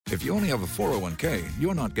If you only have a 401k,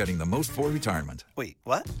 you're not getting the most for retirement. Wait,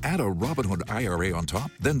 what? Add a Robinhood IRA on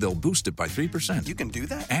top, then they'll boost it by 3%. You can do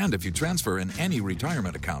that? And if you transfer in any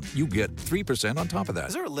retirement account, you get 3% on top of that.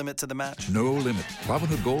 Is there a limit to the match? No limit.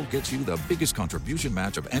 Robinhood Gold gets you the biggest contribution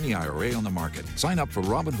match of any IRA on the market. Sign up for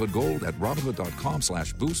Robinhood Gold at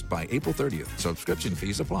Robinhood.com/boost by April 30th. Subscription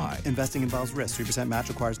fees apply. Investing involves risk. 3% match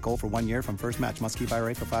requires gold for 1 year from first match. Must keep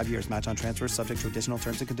IRA for 5 years. Match on transfers subject to additional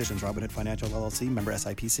terms and conditions. Robinhood Financial LLC, member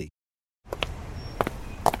SIPC.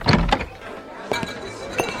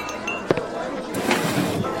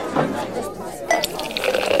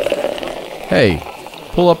 Hey,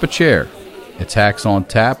 pull up a chair. It's Hacks on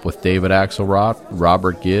Tap with David Axelrod,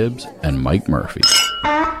 Robert Gibbs, and Mike Murphy.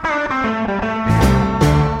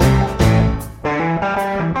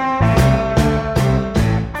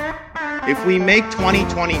 If we make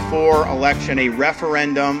 2024 election a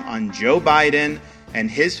referendum on Joe Biden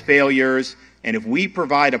and his failures, and if we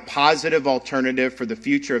provide a positive alternative for the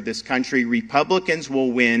future of this country, Republicans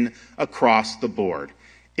will win across the board.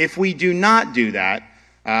 If we do not do that,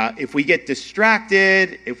 if we get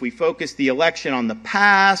distracted, if we focus the election on the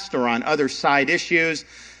past or on other side issues,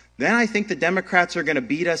 then I think the Democrats are going to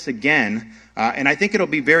beat us again, and I think it'll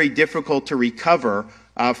be very difficult to recover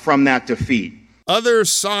from that defeat. Other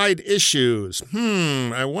side issues.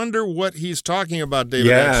 I wonder what he's talking about,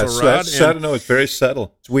 David Axelrod. Yes, I don't know. It's very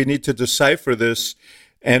subtle. We need to decipher this,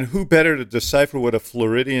 and who better to decipher what a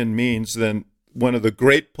Floridian means than one of the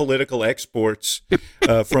great political exports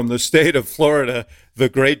from the state of Florida, the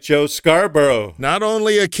great Joe Scarborough. Not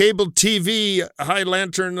only a cable TV high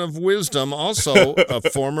lantern of wisdom, also a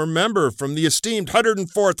former member from the esteemed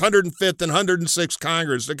 104th, 105th, and 106th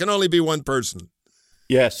Congress. There can only be one person.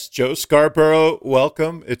 Yes, Joe Scarborough,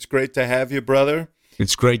 welcome. It's great to have you, brother.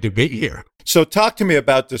 It's great to be here. So talk to me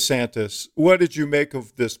about DeSantis. What did you make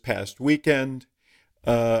of this past weekend,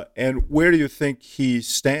 and where do you think he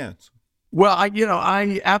stands? Well,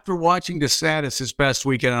 I after watching DeSantis this past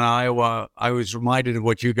weekend in Iowa, I was reminded of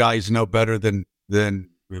what you guys know better than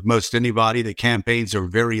most anybody. The campaigns are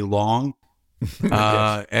very long.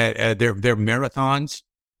 Yes. They're marathons.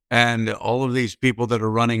 And all of these people that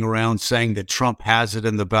are running around saying that Trump has it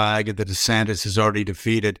in the bag and that DeSantis is already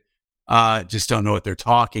defeated just don't know what they're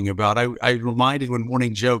talking about. I reminded when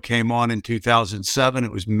Morning Joe came on in 2007,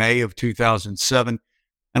 it was May of 2007,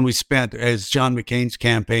 and we spent, as John McCain's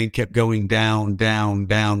campaign kept going down, down,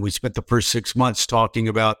 down, we spent the first 6 months talking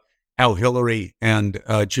about how Hillary and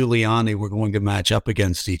Giuliani were going to match up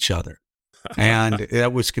against each other. And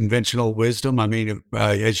that was conventional wisdom. I mean,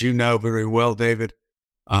 as you know very well, David,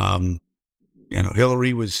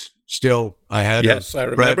 Hillary was still ahead of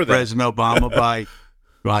President Obama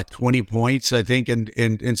by 20 points, I think,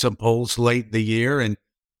 in some polls late in the year. And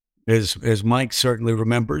as Mike certainly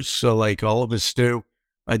remembers, so like all of us do,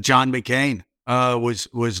 John McCain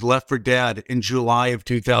was left for dead in July of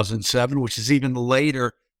 2007, which is even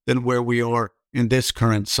later than where we are in this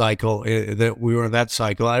current cycle, that we were in that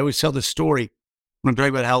cycle. I always tell the story when I'm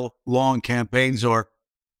talking about how long campaigns are.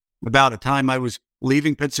 About a time I was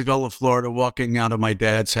leaving Pensacola, Florida, walking out of my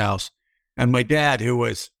dad's house. And my dad, who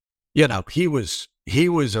was, he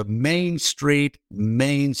was a mainstream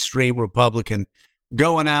Republican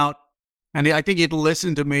going out. And I think he'd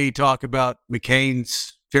listened to me talk about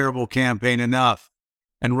McCain's terrible campaign enough.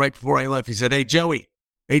 And right before I left, he said, Hey, Joey.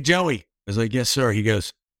 I was like, yes, sir. He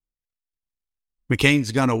goes,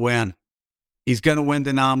 McCain's going to win. He's going to win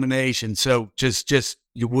the nomination. So just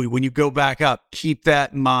when you go back up, keep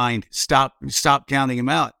that in mind. Stop counting him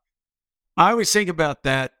out. I always think about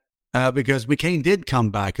that because McCain did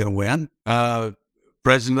come back and win.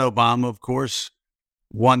 President Obama, of course,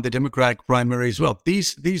 won the Democratic primary as well.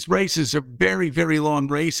 These races are very, very long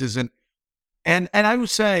races. And I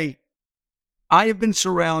would say I have been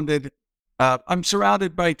surrounded. I'm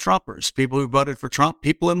surrounded by Trumpers, people who voted for Trump,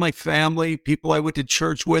 people in my family, people I went to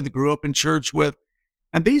church with, grew up in church with.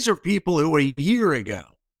 And these are people who a year ago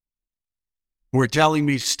were telling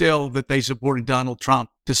me still that they supported Donald Trump,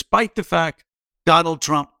 despite the fact Donald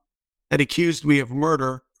Trump had accused me of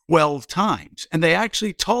murder 12 times. And they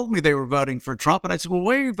actually told me they were voting for Trump. And I said, well,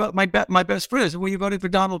 where are you voting? My best friend, I said, well, you voted for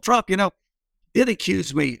Donald Trump. It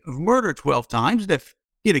accused me of murder 12 times. And if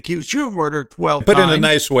he'd accused you of murder 12 but times. But in a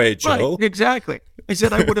nice way, Joe. Right, exactly. I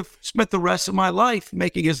said, I would have spent the rest of my life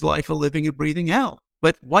making his life a living and breathing hell.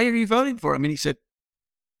 But why are you voting for him? And he said,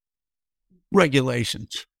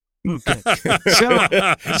 regulations. Okay.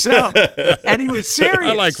 So, and he was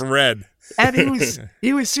serious. I like red. And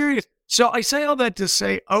he was serious. So I say all that to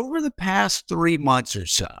say, over the past 3 months or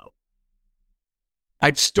so,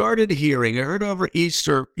 I've started hearing, I heard over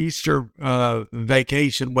Easter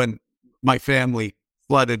vacation when my family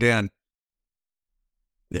flooded in.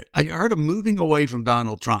 I heard him moving away from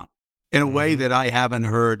Donald Trump in a way that I haven't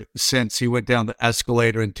heard since he went down the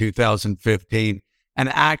escalator in 2015. And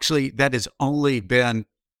actually, that has only been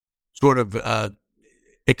sort of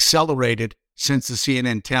accelerated since the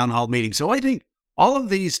CNN town hall meeting. So I think all of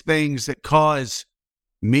these things that cause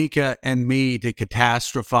Mika and me to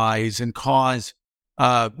catastrophize and cause,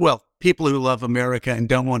 people who love America and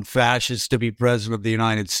don't want fascists to be president of the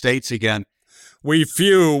United States again. We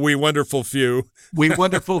wonderful few. We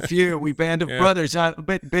wonderful few, we band of brothers.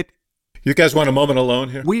 But you guys want a moment alone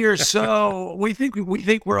here? We think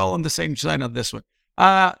we're all on the same side on this one.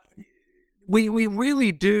 We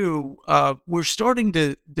really do. We're starting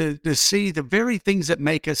to see the very things that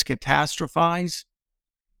make us catastrophize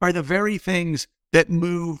are the very things that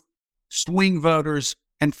move swing voters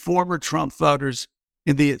and former Trump voters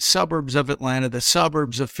in the suburbs of Atlanta, the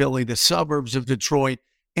suburbs of Philly, the suburbs of Detroit,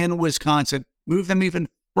 and Wisconsin, move them even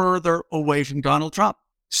further away from Donald Trump.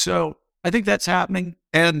 So I think that's happening,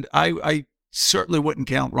 and I certainly wouldn't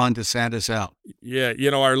count Ron DeSantis out. Yeah,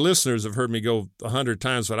 our listeners have heard me go 100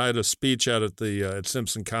 times, but I had a speech out at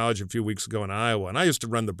Simpson College a few weeks ago in Iowa, and I used to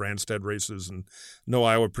run the Branstad races and know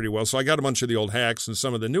Iowa pretty well. So I got a bunch of the old hacks and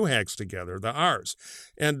some of the new hacks together, the R's.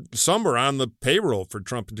 And some were on the payroll for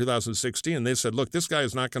Trump in 2016, and they said, look, this guy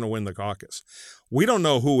is not going to win the caucus. We don't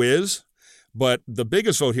know who is. But the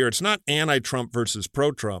biggest vote here, it's not anti-Trump versus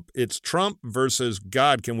pro-Trump. It's Trump versus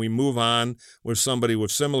God. Can we move on with somebody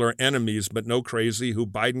with similar enemies but no crazy who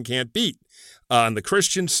Biden can't beat? On the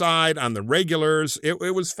Christian side, on the regulars,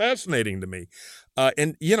 it was fascinating to me.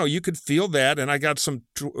 And, you could feel that. And I got some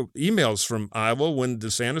emails from Iowa when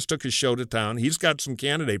DeSantis took his show to town. He's got some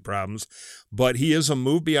candidate problems, but he is a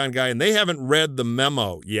move beyond guy. And they haven't read the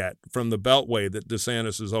memo yet from the Beltway that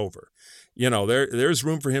DeSantis is over. There's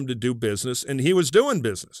room for him to do business, and he was doing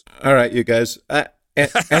business. All right, you guys.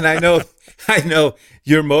 And I know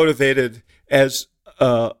you're motivated, as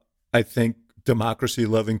I think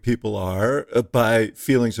democracy-loving people are, by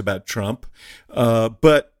feelings about Trump.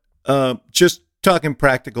 But just talking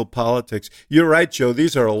practical politics, you're right, Joe.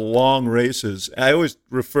 These are long races. I always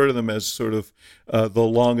refer to them as sort of the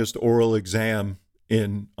longest oral exam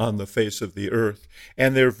on the face of the earth,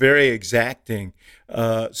 and they're very exacting.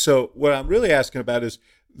 So what I'm really asking about is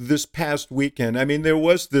this past weekend. I mean, there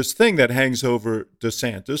was this thing that hangs over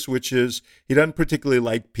DeSantis, which is he doesn't particularly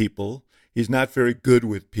like people. He's not very good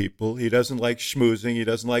with people. He doesn't like schmoozing. He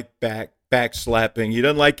doesn't like backslapping. He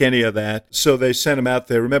doesn't like any of that. So they sent him out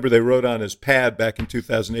there. Remember, they wrote on his pad back in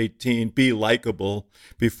 2018, be likable,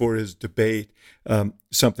 before his debate,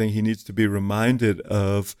 something he needs to be reminded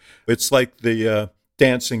of. It's like the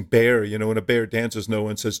dancing bear. When a bear dances, no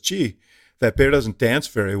one says, gee, that bear doesn't dance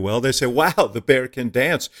very well. They say, wow, the bear can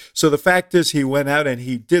dance. So the fact is he went out and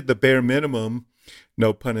he did the bare minimum,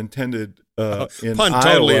 no pun intended, in pun Iowa.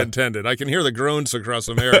 Totally intended. I can hear the groans across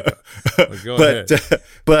America. Go ahead.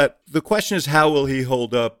 But the question is, how will he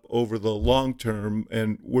hold up over the long term?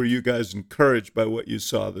 And were you guys encouraged by what you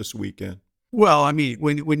saw this weekend? Well, I mean,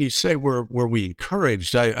 when you say were we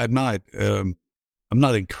encouraged, I'm not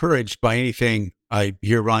encouraged by anything I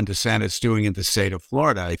hear Ron DeSantis doing in the state of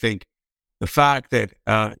Florida. I think the fact that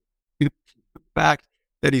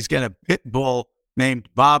he's got a pit bull named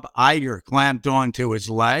Bob Iger clamped onto his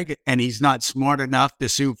leg, and he's not smart enough to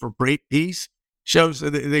sue for peace shows that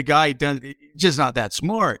the guy just not that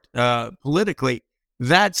smart politically.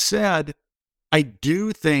 That said, I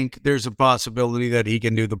do think there's a possibility that he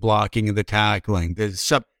can do the blocking and the tackling.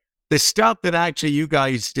 The stuff that actually you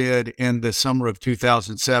guys did in the summer of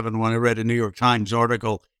 2007 when I read a New York Times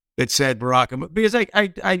article that said Barack Obama, because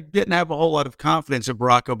I didn't have a whole lot of confidence that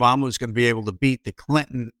Barack Obama was going to be able to beat the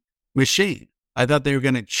Clinton machine. I thought they were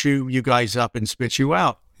going to chew you guys up and spit you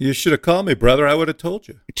out. You should have called me, brother. I would have told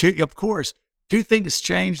you. Of course. Two things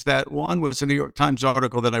changed that. One was a New York Times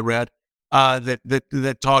article that I read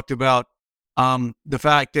that talked about the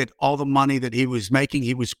fact that all the money that he was making,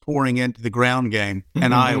 he was pouring into the ground game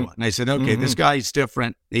in Iowa. And I said, okay, this guy's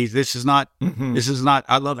different. This is not,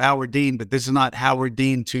 I love Howard Dean, but this is not Howard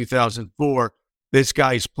Dean 2004. This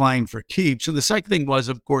guy's playing for keeps. So the second thing was,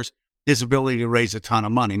 of course, his ability to raise a ton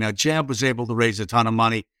of money. Now, Jeb was able to raise a ton of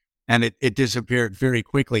money, and it disappeared very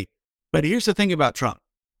quickly. But here's the thing about Trump.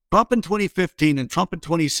 Trump in 2015 and Trump in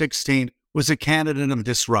 2016 was a candidate of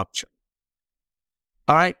disruption.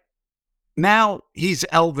 All right? Now he's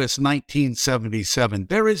Elvis 1977.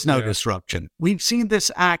 There is no disruption. We've seen this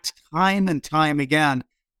act time and time again.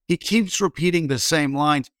 He keeps repeating the same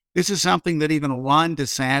lines. This is something that even Ron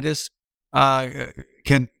DeSantis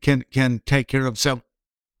can take care of. So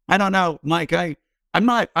I don't know, Mike. I'm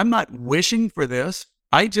not wishing for this.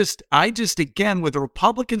 I just again, with the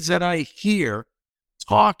Republicans that I hear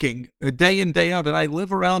talking day in, day out, and I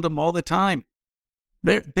live around them all the time,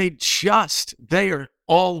 they are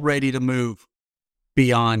all ready to move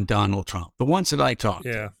beyond Donald Trump. The ones that I talk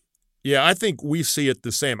to. Yeah, I think we see it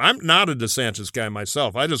the same. I'm not a DeSantis guy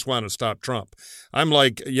myself. I just want to stop Trump. I'm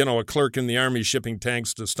like, a clerk in the army shipping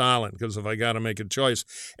tanks to Stalin, because if I got to make a choice.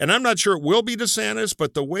 And I'm not sure it will be DeSantis,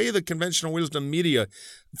 but the way the conventional wisdom media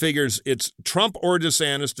figures it's Trump or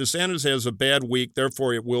DeSantis. DeSantis has a bad week,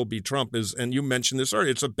 therefore it will be Trump. And you mentioned this earlier.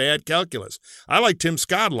 It's a bad calculus. I like Tim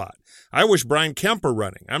Scott a lot. I wish Brian Kemp were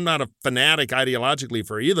running. I'm not a fanatic ideologically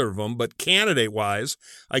for either of them, but candidate-wise,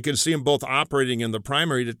 I could see them both operating in the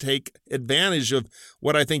primary to take advantage of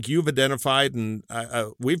what I think you've identified and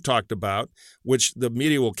we've talked about, which the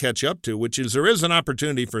media will catch up to, which is there is an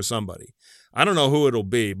opportunity for somebody. I don't know who it'll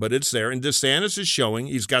be, but it's there. And DeSantis is showing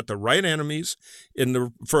he's got the right enemies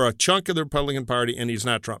for a chunk of the Republican Party, and he's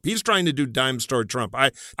not Trump. He's trying to do dime store Trump.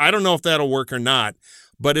 I don't know if that'll work or not,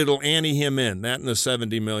 but it'll ante him in, that and the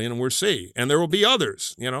 70 million, and we'll see. And there will be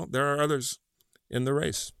others. There are others in the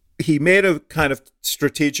race. He made a kind of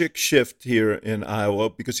strategic shift here in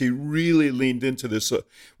Iowa because he really leaned into this.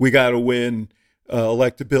 We got to win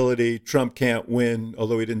electability. Trump can't win,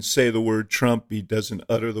 although he didn't say the word Trump. He doesn't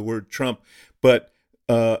utter the word Trump. But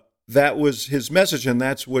that was his message, and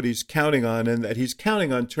that's what he's counting on, and that he's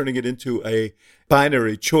counting on turning it into a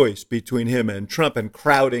binary choice between him and Trump and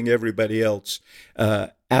crowding everybody else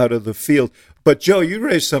out of the field. But, Joe, you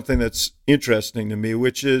raised something that's interesting to me,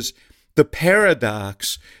 which is the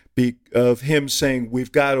paradox of him saying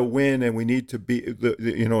we've got to win and we need to be an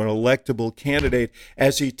electable candidate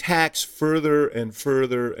as he tacks further and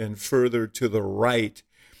further and further to the right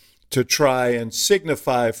to try and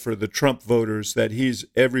signify for the Trump voters that he's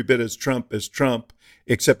every bit as Trump,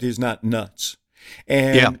 except he's not nuts.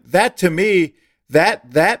 And that, to me,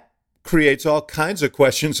 that creates all kinds of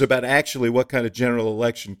questions about actually what kind of general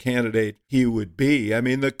election candidate he would be. I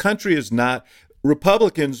mean, the country is not...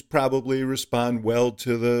 Republicans probably respond well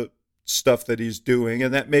to the stuff that he's doing,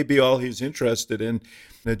 and that may be all he's interested in.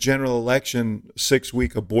 A general election,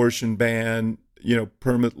 6-week abortion ban,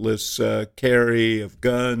 permitless carry of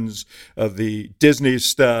guns, of the Disney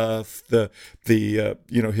stuff, the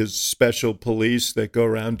his special police that go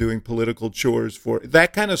around doing political chores for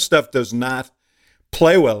that kind of stuff does not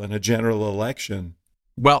play well in a general election.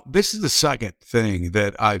 Well, this is the second thing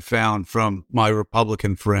that I found from my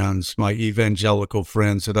Republican friends, my evangelical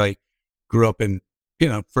friends that I grew up in,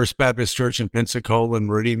 First Baptist Church in Pensacola and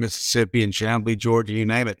Meridian, Mississippi, and Chamblee, Georgia, you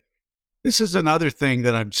name it. This is another thing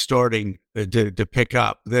that I'm starting to pick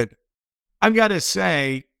up that I've got to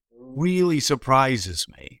say really surprises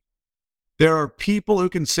me. There are people who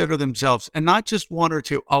consider themselves, and not just one or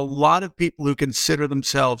two, a lot of people who consider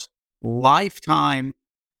themselves lifetime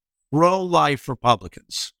pro-life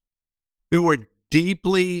Republicans who are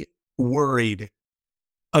deeply worried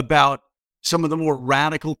about some of the more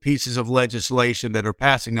radical pieces of legislation that are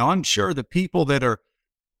passing. Now, I'm sure the people that are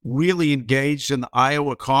really engaged in the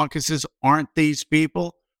Iowa caucuses aren't these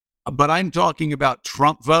people, but I'm talking about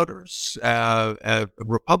Trump voters,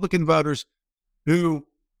 Republican voters who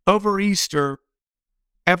over Easter,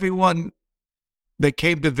 everyone that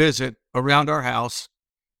came to visit around our house,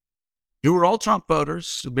 who were all Trump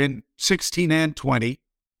voters, have been 16 and 20,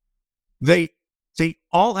 they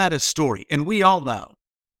all had a story. And we all know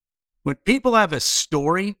when people have a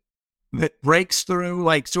story that breaks through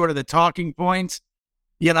like sort of the talking points,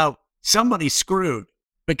 somebody's screwed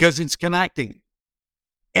because it's connecting.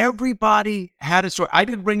 Everybody had a story. I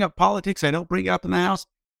didn't bring up politics. I don't bring it up in the house.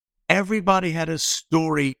 Everybody had a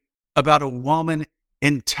story about a woman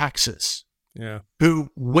in Texas.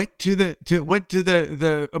 Who went to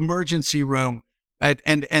the emergency room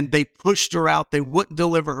and they pushed her out. They wouldn't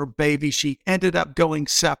deliver her baby. She ended up going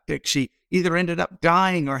septic. She either ended up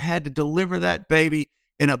dying or had to deliver that baby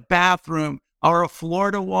in a bathroom. Or a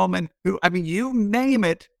Florida woman who, you name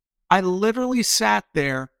it. I literally sat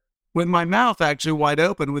there with my mouth actually wide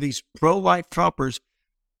open with these pro-life Trumpers.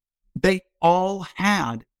 They all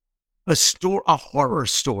had a horror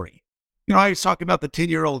story. I was talking about the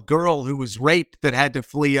 10-year-old girl who was raped that had to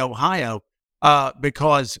flee Ohio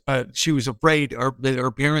because she was afraid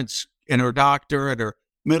her parents and her doctor and her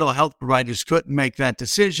mental health providers couldn't make that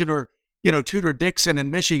decision. Or, Tudor Dixon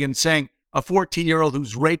in Michigan saying a 14-year-old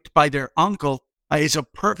who's raped by their uncle is a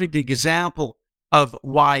perfect example of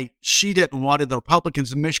why she didn't want it. The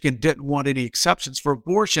Republicans in Michigan didn't want any exceptions for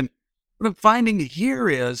abortion. What I'm finding here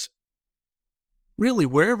is really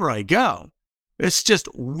wherever I go, it's just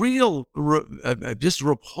real, just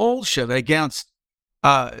repulsion against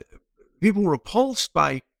people repulsed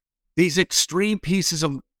by these extreme pieces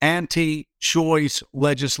of anti-choice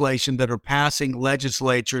legislation that are passing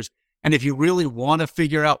legislatures. And if you really want to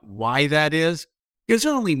figure out why that is, there's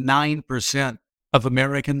only 9% of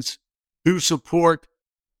Americans who support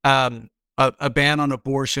a ban on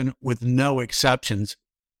abortion with no exceptions.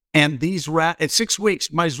 And these at 6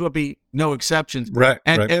 weeks might as well be no exceptions. Right.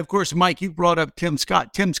 And of course, Mike, you brought up Tim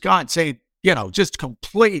Scott. Tim Scott saying, just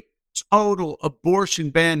complete, total abortion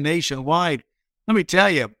ban nationwide. Let me tell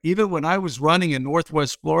you, even when I was running in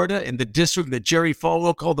Northwest Florida in the district that Jerry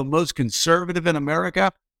Falwell called the most conservative in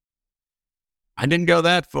America, I didn't go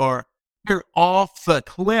that far. They're off the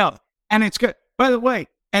cliff. And it's good. By the way,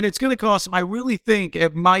 and it's going to cost them. I really think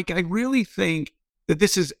that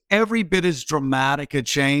this is every bit as dramatic a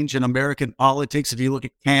change in American politics. If you look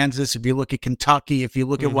at Kansas, if you look at Kentucky, if you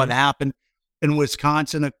look at what happened in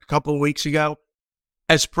Wisconsin a couple of weeks ago,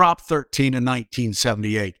 as Prop 13 in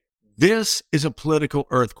 1978. This is a political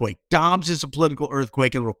earthquake. Dobbs is a political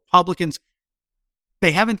earthquake, and Republicans,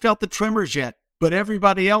 they haven't felt the tremors yet, but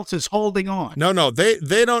everybody else is holding on. No,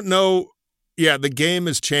 they don't know. Yeah, the game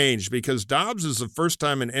has changed because Dobbs is the first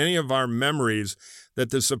time in any of our memories that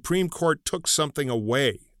the Supreme Court took something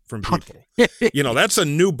away from people. That's a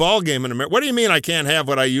new ballgame in America. What do you mean I can't have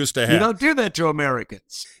what I used to have? You don't do that to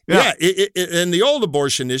Americans. Yeah, and the old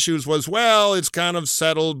abortion issues was, well, it's kind of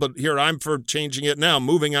settled, but here I'm for changing it now,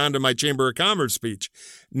 moving on to my Chamber of Commerce speech.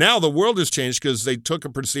 Now the world has changed because they took a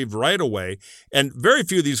perceived right away, and very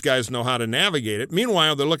few of these guys know how to navigate it.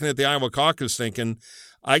 Meanwhile, they're looking at the Iowa caucus thinking,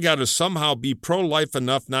 I got to somehow be pro-life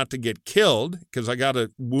enough not to get killed because I got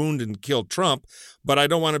to wound and kill Trump, but I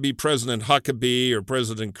don't want to be President Huckabee or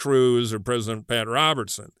President Cruz or President Pat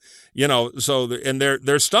Robertson. And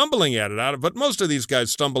they're stumbling at it but most of these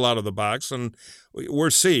guys stumble out of the box, and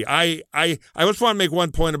we'll see. I just want to make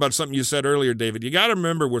one point about something you said earlier, David. You got to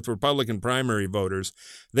remember with Republican primary voters,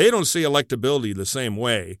 they don't see electability the same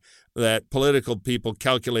way that political people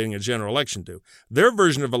calculating a general election do. Their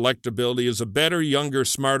version of electability is a better, younger,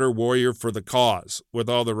 smarter warrior for the cause with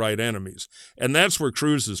all the right enemies. And that's where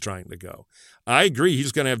Cruz is trying to go. I agree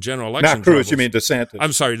he's going to have general election Not Cruz, troubles. you mean DeSantis.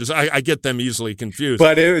 I'm sorry, I get them easily confused.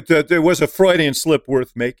 But there was a Freudian slip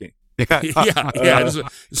worth making. yeah.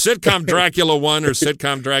 Sitcom Dracula 1 or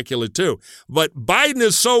Sitcom Dracula 2. But Biden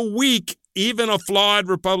is so weak, even a flawed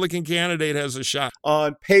Republican candidate has a shot.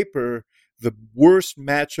 On paper, the worst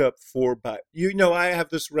matchup for Biden. I have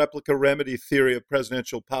this replica remedy theory of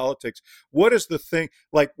presidential politics. What is the thing?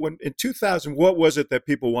 Like when in 2000, what was it that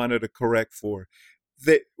people wanted to correct for?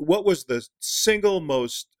 What was the single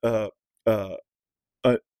most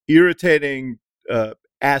irritating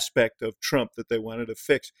aspect of Trump that they wanted to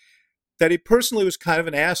fix? That he personally was kind of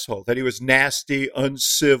an asshole, that he was nasty,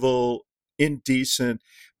 uncivil, indecent.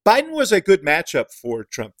 Biden was a good matchup for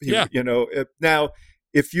Trump. Now,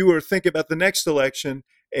 if you were thinking about the next election,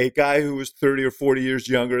 a guy who was 30 or 40 years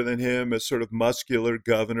younger than him, a sort of muscular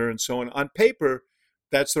governor and so on paper,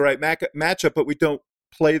 that's the right matchup, but we don't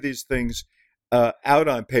play these things out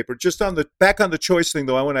on paper. Just back on the choice thing,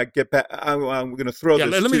 though, I want to get back. I'm going to throw this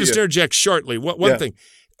to you. Let me just interject shortly. One thing.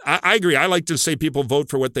 I agree. I like to say people vote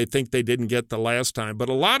for what they think they didn't get the last time. But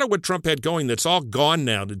a lot of what Trump had going that's all gone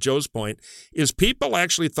now, to Joe's point, is people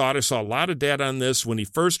actually thought, I saw a lot of data on this when he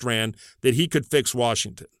first ran, that he could fix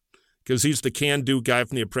Washington because he's the can-do guy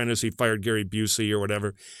from The Apprentice. He fired Gary Busey or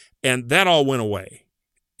whatever. And that all went away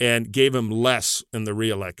and gave him less in the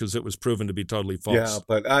reelect because it was proven to be totally false. Yeah,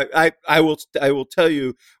 but I will tell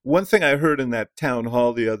you, one thing I heard in that town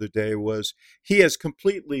hall the other day was he has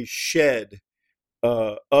completely shed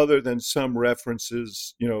other than some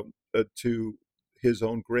references, to his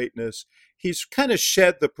own greatness, he's kind of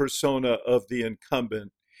shed the persona of the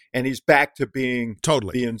incumbent, and he's back to being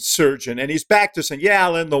the insurgent, and he's back to saying, "Yeah,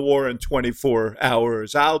 I'll end the war in 24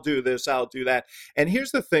 hours. I'll do this. I'll do that." And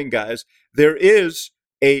here's the thing, guys: there is.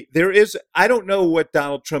 I don't know what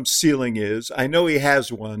Donald Trump's ceiling is. I know he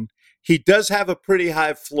has one. He does have a pretty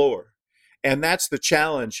high floor. And that's the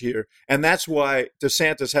challenge here. And that's why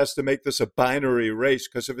DeSantis has to make this a binary race,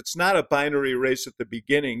 because if it's not a binary race at the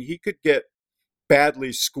beginning, he could get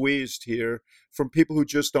badly squeezed here from people who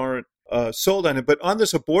just aren't sold on him. But on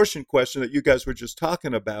this abortion question that you guys were just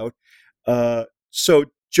talking about, so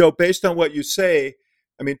Joe, based on what you say,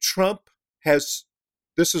 I mean, Trump this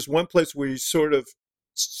is one place where he's sort of,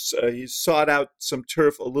 he's sought out some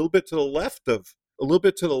turf a little bit to the left of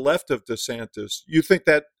DeSantis. You think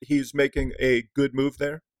that he's making a good move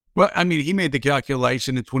there? Well, I mean, he made the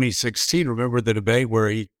calculation in 2016. Remember the debate where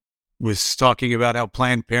he was talking about how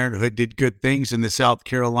Planned Parenthood did good things in the South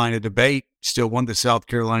Carolina debate, still won the South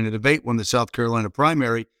Carolina debate, won the South Carolina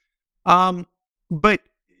primary. But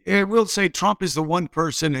I will say Trump is the one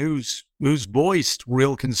person who's voiced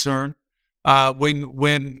real concern.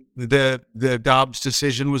 When the Dobbs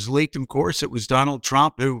decision was leaked, of course, it was Donald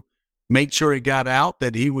Trump who made sure it got out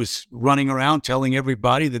that he was running around telling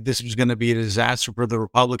everybody that this was going to be a disaster for the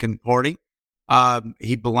Republican Party.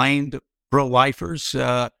 He blamed pro-lifers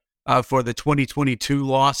for the 2022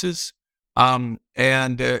 losses, and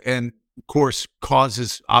of course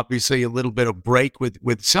causes obviously a little bit of break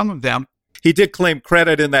with some of them. He did claim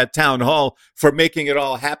credit in that town hall for making it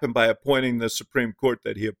all happen by appointing the Supreme Court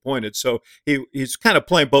that he appointed. So he's kind of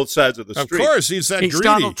playing both sides of the street. Of course, he's greedy.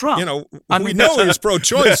 Donald Trump. You know, we know he's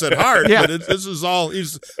pro-choice at heart, yeah. but this is all,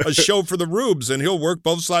 he's a show for the rubes, and he'll work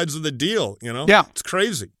both sides of the deal, you know? Yeah. It's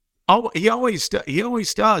crazy. Oh, he always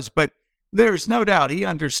does, but there's no doubt he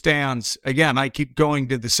understands. Again, I keep going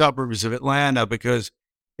to the suburbs of Atlanta because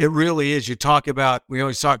it really is. We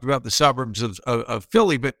always talk about the suburbs of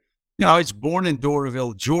Philly, but you know, I was born in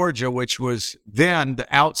Doraville, Georgia, which was then the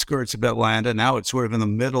outskirts of Atlanta. Now it's sort of in the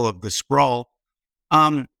middle of the sprawl.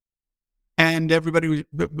 And they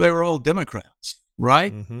were all Democrats,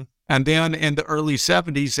 right? Mm-hmm. And then in the early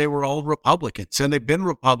 70s, they were all Republicans. And they've been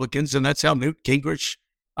Republicans, and that's how Newt Gingrich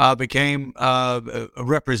became a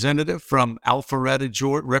representative from Alpharetta,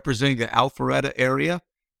 Georgia, representing the Alpharetta area.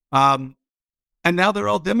 And now they're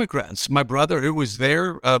all Democrats. My brother, who was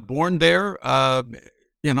there, born there,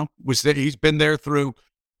 was that he's been there through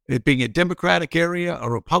it being a Democratic area, a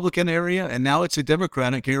Republican area, and now it's a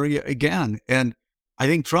Democratic area again. And I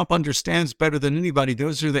think Trump understands better than anybody.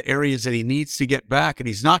 Those are the areas that he needs to get back, and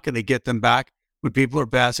he's not going to get them back when people are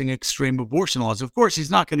passing extreme abortion laws. Of course,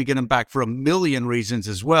 he's not going to get them back for a million reasons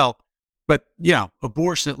as well. But,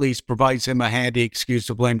 abortion at least provides him a handy excuse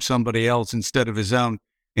to blame somebody else instead of his own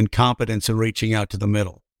incompetence in reaching out to the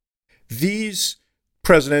middle. These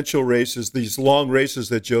presidential races, these long races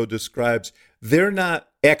that Joe describes, they're not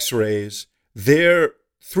X-rays, they're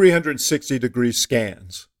 360-degree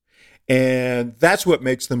scans. And that's what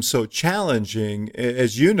makes them so challenging.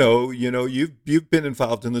 As you know, you've been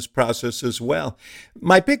involved in this process as well.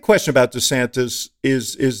 My big question about DeSantis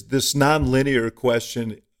is this nonlinear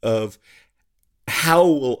question of how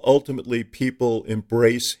will ultimately people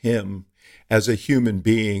embrace him as a human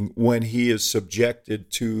being when he is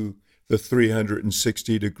subjected to the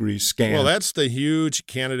 360-degree scan. Well, that's the huge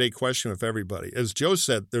candidate question with everybody. As Joe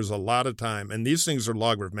said, there's a lot of time, and these things are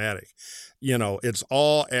logarithmic. It's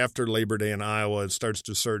all after Labor Day in Iowa. It starts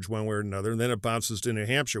to surge one way or another, and then it bounces to New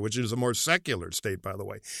Hampshire, which is a more secular state, by the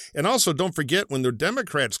way. And also, don't forget, when the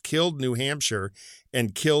Democrats killed New Hampshire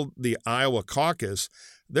and killed the Iowa caucus,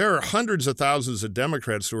 there are hundreds of thousands of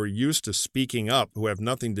Democrats who are used to speaking up, who have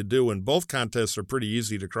nothing to do, and both contests are pretty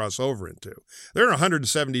easy to cross over into. There are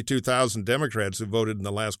 172,000 Democrats who voted in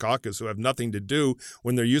the last caucus who have nothing to do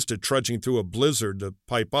when they're used to trudging through a blizzard to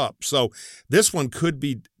pipe up. So this one could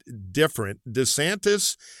be different.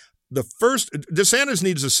 DeSantis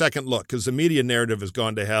needs a second look because the media narrative has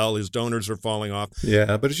gone to hell. His donors are falling off.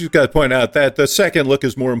 Yeah, but you've got to point out that the second look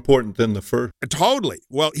is more important than the first. Totally.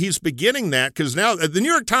 Well, he's beginning that because now the New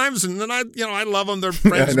York Times, and then I love them. They're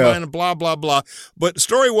friends of mine and blah, blah, blah. But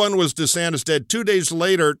story one was DeSantis dead. 2 days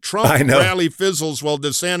later, Trump rally fizzles while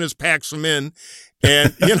DeSantis packs him in.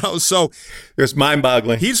 And, so it's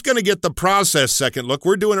mind-boggling. He's going to get the process second look.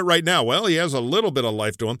 We're doing it right now. Well, he has a little bit of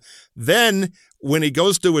life to him. Then when he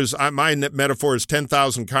goes to my metaphor is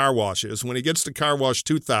 10,000 car washes. When he gets to car wash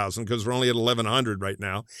 2,000, because we're only at 1,100 right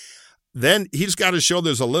now, then he's got to show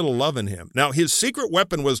there's a little love in him. Now, his secret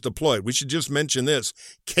weapon was deployed. We should just mention this.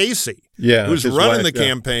 Casey, who's running the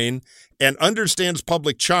campaign and understands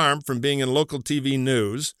public charm from being in local TV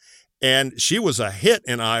news. And she was a hit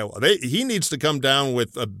in Iowa. He needs to come down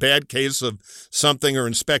with a bad case of something or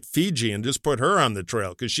inspect Fiji and just put her on the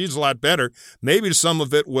trail because she's a lot better. Maybe some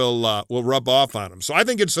of it will rub off on him. So I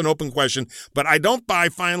think it's an open question. But I don't buy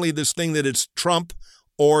finally this thing that it's Trump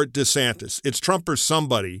or DeSantis. It's Trump or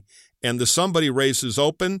somebody. And the somebody race is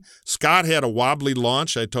open. Scott had a wobbly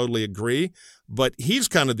launch. I totally agree. But he's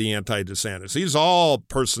kind of the anti-DeSantis. He's all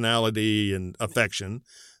personality and affection.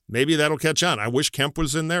 Maybe that'll catch on. I wish Kemp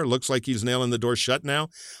was in there. Looks like he's nailing the door shut now.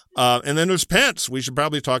 And then there's Pence. We should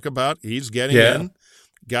probably talk about. He's getting in,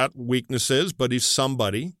 got weaknesses, but he's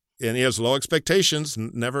somebody. And he has low expectations.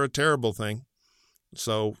 Never a terrible thing.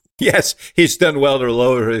 So yes, he's done well to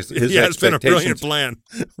lower his expectations. It's been a brilliant plan.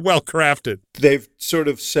 Well crafted. They've sort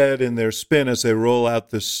of said in their spin as they roll out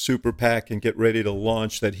this super PAC and get ready to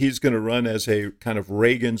launch that he's going to run as a kind of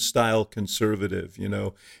Reagan-style conservative.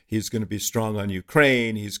 He's going to be strong on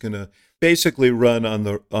Ukraine. He's going to basically run on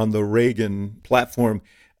the Reagan platform.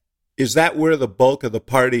 Is that where the bulk of the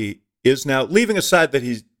party is now? Leaving aside that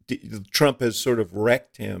he Trump has sort of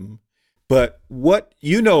wrecked him. But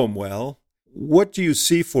you know him well. What do you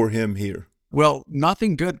see for him here? Well,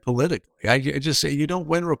 nothing good politically. I just say you don't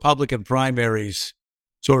win Republican primaries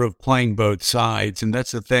sort of playing both sides. And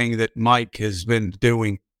that's the thing that Mike has been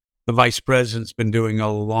doing. The vice president's been doing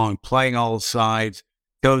all along, playing all sides,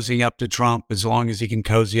 cozying up to Trump as long as he can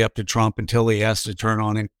cozy up to Trump until he has to turn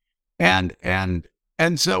on him. And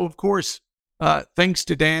so, of course, thanks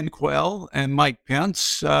to Dan Quayle and Mike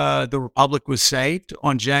Pence, the Republic was saved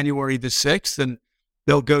on January the 6th, and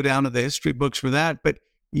they'll go down to the history books for that. But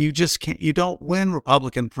you just can't, you don't win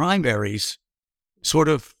Republican primaries sort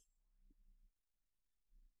of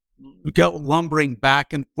go lumbering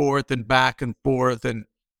back and forth and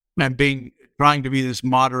trying to be this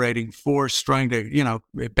moderating force, trying to,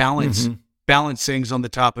 balance things on the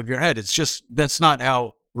top of your head. It's just, that's not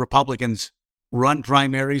how Republicans run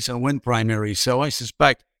primaries and win primaries. So I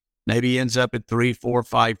suspect maybe he ends up at 3, 4,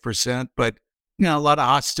 5%, but a lot of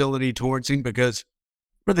hostility towards him because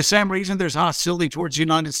for the same reason there's hostility towards the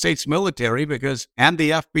United States military and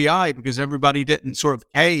the FBI because everybody didn't sort of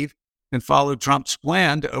cave and follow Trump's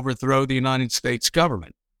plan to overthrow the United States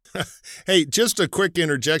government. Hey, just a quick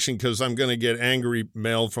interjection because I'm going to get angry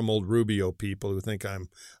mail from old Rubio people who think I'm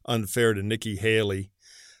unfair to Nikki Haley.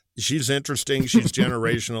 She's interesting. She's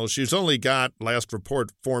generational. She's only got, last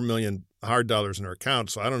report, $4 million hard dollars in her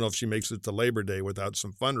account, so I don't know if she makes it to Labor Day without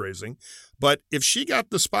some fundraising. But if she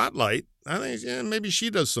got the spotlight, I think maybe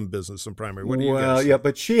she does some business in primary. What do you guys? Well, yeah,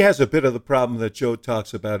 but she has a bit of the problem that Joe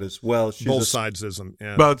talks about as well. She's both sidesism.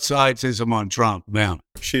 Yeah. Both sidesism on Trump. Yeah.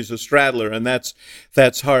 She's a straddler, and that's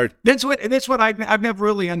hard. That's what I've never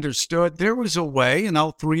really understood. There was a way, and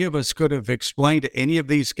all three of us could have explained to any of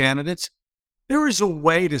these candidates, there is a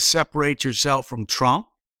way to separate yourself from Trump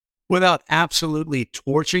without absolutely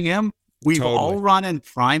torching him. We've all run in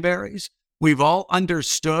primaries. We've all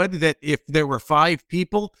understood that if there were 5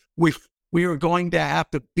 people, we were going to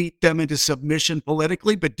have to beat them into submission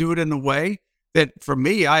politically, but do it in a way that, for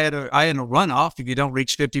me, I had a runoff. If you don't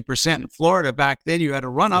reach 50% in Florida back then, you had a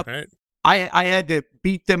runoff. Right. I had to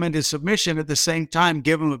beat them into submission at the same time,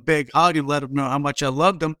 give them a big hug and let them know how much I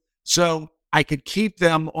loved them, so I could keep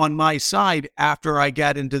them on my side after I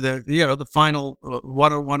got into the final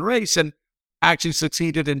one-on-one race, and actually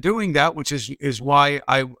succeeded in doing that, which is why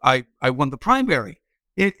I won the primary.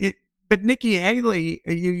 But Nikki Haley,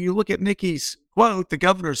 you look at Nikki's quote, the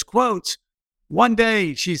governor's quotes. One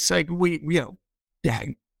day she's like,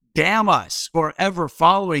 damn us for ever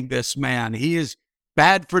following this man. He is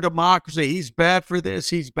bad for democracy. He's bad for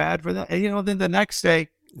this. He's bad for that. And, then the next day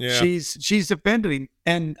she's defending him,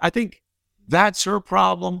 and I think that's her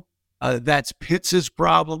problem. That's Pitts's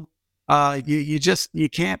problem. You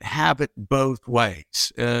can't have it both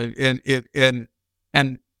ways. And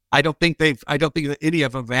I don't think that any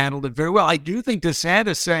of them have handled it very well. I do think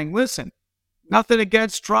DeSantis saying, listen, nothing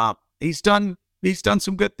against Trump. He's done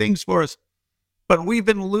some good things for us, but we've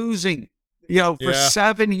been losing, for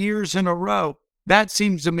 7 years in a row. That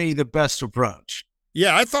seems to me the best approach.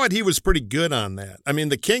 Yeah, I thought he was pretty good on that. I mean,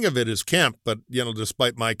 the king of it is Kemp, but,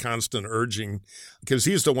 despite my constant urging, because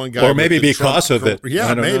he's the one guy. Or maybe because of it.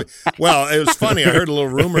 Yeah, maybe. Well, it was funny. I heard a little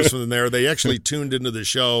rumors from there. They actually tuned into the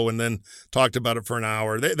show and then talked about it for an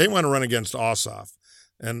hour. They want to run against Ossoff.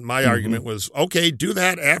 And my argument was, okay, do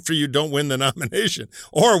that after you don't win the nomination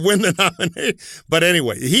or win the nomination. But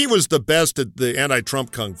anyway, he was the best at the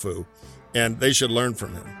anti-Trump kung fu, and they should learn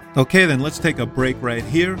from him. Okay, then let's take a break right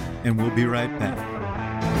here, and we'll be right back.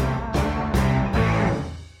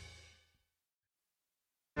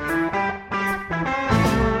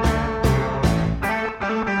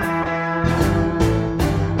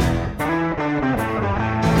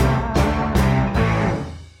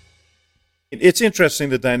 It's interesting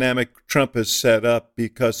the dynamic Trump has set up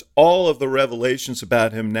because all of the revelations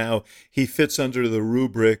about him now, he fits under the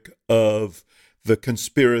rubric of the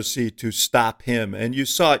conspiracy to stop him. And you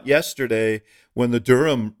saw it yesterday when the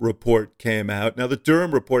Durham report came out. Now, the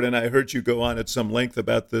Durham report, and I heard you go on at some length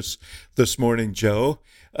about this morning, Joe,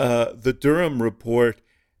 the Durham report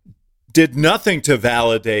did nothing to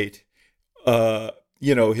validate,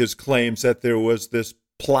 his claims that there was this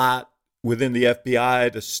plot within the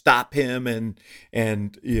FBI to stop him. And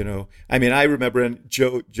I remember, and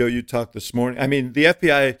Joe, you talked this morning. I mean, the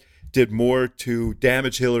FBI did more to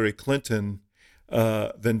damage Hillary Clinton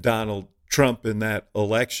than Donald Trump in that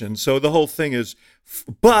election. So the whole thing is,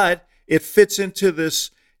 but it fits into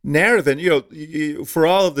this narrative. And, for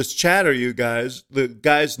all of this chatter, you guys, the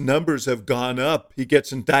guy's numbers have gone up. He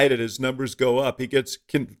gets indicted, his numbers go up. He gets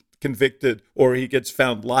convicted or he gets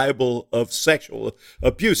found liable of sexual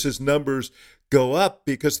abuse, his numbers go up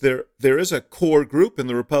because there is a core group in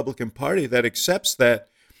the Republican Party that accepts that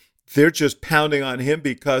they're just pounding on him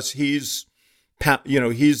because he's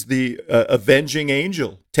the avenging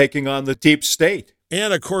angel taking on the deep state.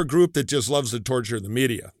 And a core group that just loves to torture the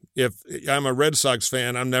media. If I'm a Red Sox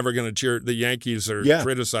fan, I'm never going to cheer the Yankees or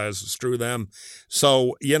criticize, screw them.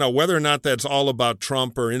 So, whether or not that's all about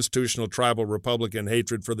Trump or institutional tribal Republican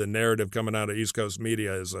hatred for the narrative coming out of East Coast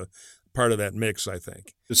media is a part of that mix, I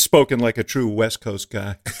think. Spoken like a true West Coast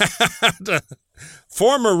guy.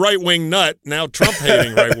 Former right-wing nut, now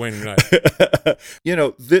Trump-hating right-wing nut.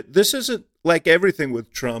 This isn't like everything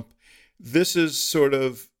with Trump. This is sort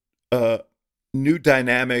of new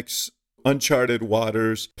dynamics, uncharted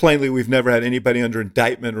waters. Plainly, we've never had anybody under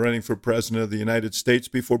indictment running for president of the United States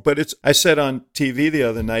before. But I said on TV the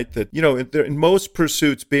other night that, in most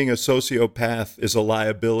pursuits, being a sociopath is a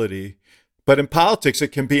liability. But in politics, it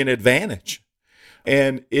can be an advantage.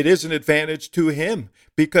 And it is an advantage to him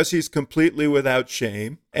because he's completely without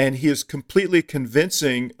shame and he is completely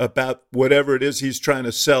convincing about whatever it is he's trying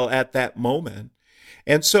to sell at that moment.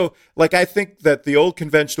 And so, I think that the old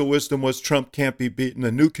conventional wisdom was Trump can't be beaten.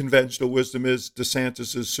 The new conventional wisdom is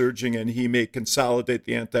DeSantis is surging and he may consolidate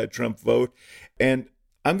the anti-Trump vote. And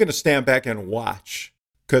I'm going to stand back and watch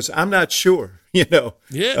because I'm not sure, about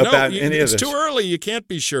any of this. It's too early. You can't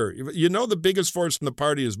be sure. The biggest force in the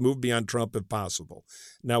party is move beyond Trump if possible.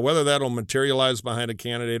 Now, whether that'll materialize behind a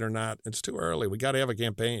candidate or not, it's too early. We got to have a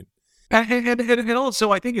campaign. And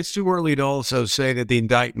also, I think it's too early to also say that the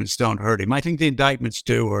indictments don't hurt him. I think the indictments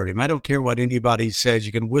do hurt him. I don't care what anybody says.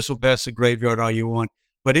 You can whistle past the graveyard all you want.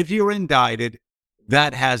 But if you're indicted,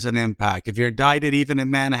 that has an impact. If you're indicted even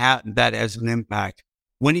in Manhattan, that has an impact.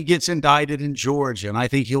 When he gets indicted in Georgia, and I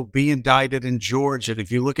think he'll be indicted in Georgia,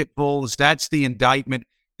 if you look at polls, that's the indictment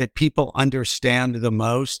that people understand the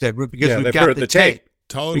most. Because we've got the tape.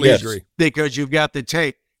 Totally agree. Because you've got the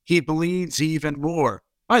tape. He bleeds even more.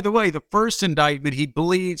 By the way, the first indictment, he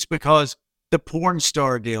bleeds because the porn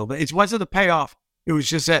star deal. It wasn't the payoff. It was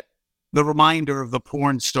just the reminder of the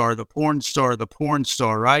porn star,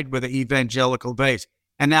 right, with the evangelical base.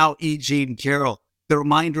 And now E. Jean Carroll, the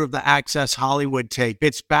reminder of the Access Hollywood tape.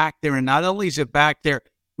 It's back there. And not only is it back there,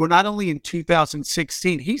 we're not only in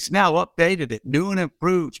 2016, he's now updated it, new and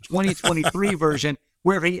improved 2023 version,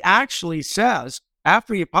 where he actually says,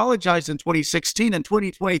 after he apologized in 2016 and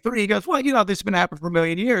 2023, he goes, well, this has been happening for a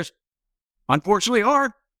million years. Unfortunately,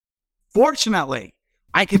 or fortunately,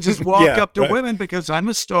 I can just walk up to women because I'm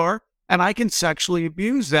a star and I can sexually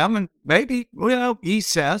abuse them. And maybe, he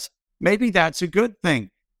says, maybe that's a good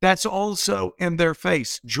thing. That's also in their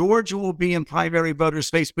face. Georgia will be in primary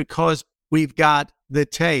voters' face because we've got the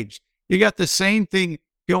tapes. You got the same thing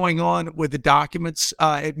going on with the documents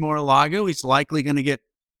at Mar-a-Lago. He's likely going to get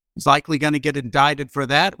indicted for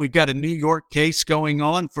that. We've got a New York case going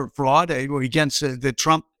on for fraud against the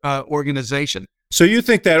Trump organization. So you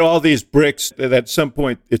think that all these bricks, that at some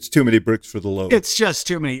point, it's too many bricks for the load? It's just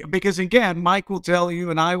too many. Because again, Mike will tell you,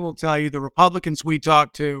 and I will tell you, the Republicans we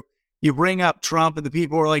talk to, you bring up Trump and the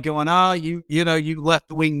people are like going, you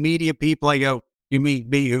left-wing media people. I go, you mean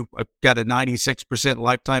me who got a 96%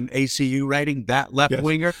 lifetime ACU rating, that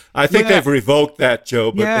left-winger? Yes. I think they've revoked that,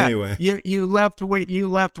 Joe, but anyway. You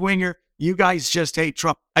left-winger, you guys just hate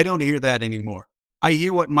Trump. I don't hear that anymore. I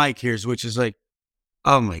hear what Mike hears, which is like,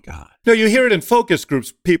 oh, my God. No, you hear it in focus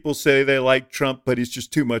groups. People say they like Trump, but he's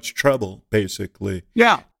just too much trouble, basically.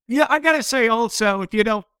 Yeah. Yeah, I got to say also, if you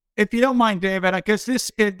don't mind, David, because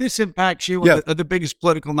this impacts you on the biggest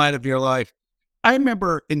political night of your life. I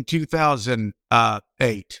remember in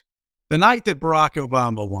 2008, the night that Barack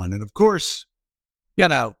Obama won. And of course,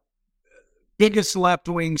 biggest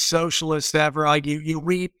left-wing socialist ever. You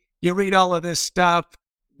read all of this stuff.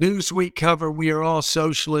 Newsweek cover, we are all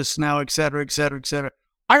socialists now, et cetera, et cetera, et cetera.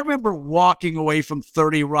 I remember walking away from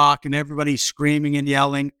 30 Rock and everybody screaming and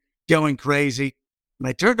yelling, going crazy. And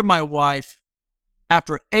I turned to my wife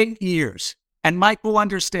after 8 years, and Mike will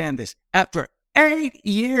understand this, after 8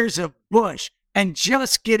 years of Bush, and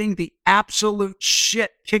just getting the absolute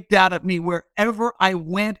shit kicked out of me wherever I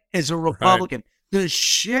went as a Republican. Right. The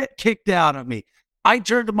shit kicked out of me. I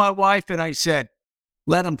turned to my wife and I said,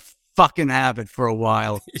 let them fucking have it for a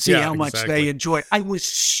while. See how much they enjoy it. I was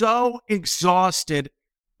so exhausted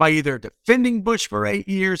by either defending Bush for 8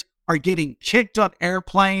 years or getting kicked on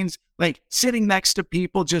airplanes, like sitting next to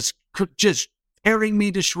people just tearing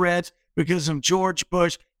me to shreds because of George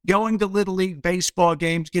Bush, going to Little League baseball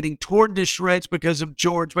games, getting torn to shreds because of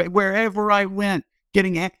George, wherever I went,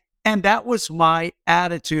 and that was my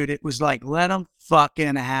attitude. It was like, let them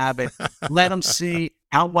fucking have it. Let them see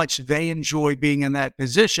how much they enjoy being in that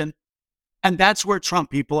position. And that's where Trump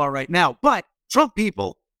people are right now. But Trump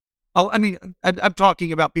people, I mean, I'm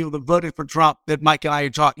talking about people that voted for Trump that Mike and I are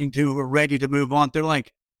talking to who are ready to move on. They're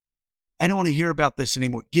like, I don't want to hear about this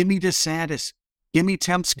anymore. Give me DeSantis. Give me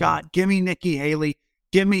Tim Scott. Give me Nikki Haley.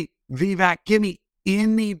 Give me Vivek. Give me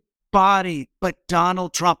anybody but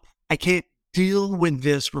Donald Trump. I can't deal with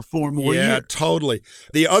this for 4 more years. Yeah, totally.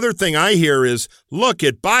 The other thing I hear is, look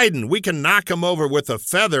at Biden. We can knock him over with a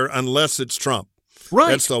feather unless it's Trump.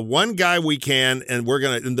 Right. That's the one guy we can, and we're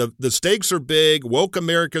going to, and the stakes are big. Woke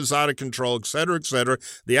America's out of control, et cetera, et cetera.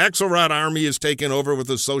 The Axelrod Army is taking over with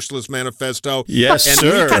the Socialist Manifesto. Yes, and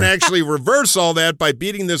sir. we can actually reverse all that by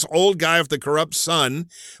beating this old guy with the corrupt son,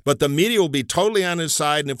 but the media will be totally on his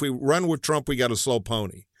side, and if we run with Trump, we got a slow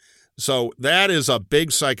pony. So that is a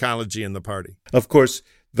big psychology in the party. Of course,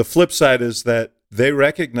 the flip side is that they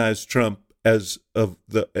recognize Trump as of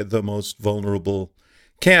the most vulnerable.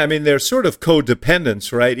 I mean, they're sort of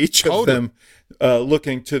codependents, right? Each of them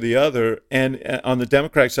looking to the other. And on the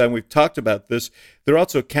Democratic side, and we've talked about this, they're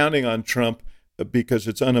also counting on Trump because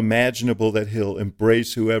it's unimaginable that he'll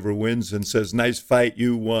embrace whoever wins and says, nice fight,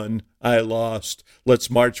 you won, I lost, let's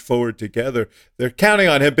march forward together. They're counting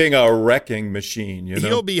on him being a wrecking machine, you know?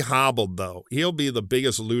 He'll be hobbled, though. He'll be the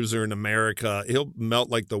biggest loser in America. He'll melt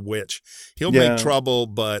like the witch. He'll make trouble,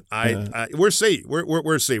 but we'll see.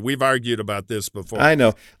 We're see. We've argued about this before. I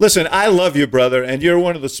know. Listen, I love you, brother, and you're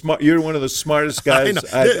one of the smartest guys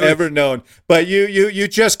I've ever known. But you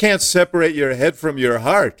just can't separate your head from your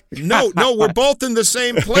heart. No, we're both in the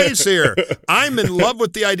same place here. I'm in love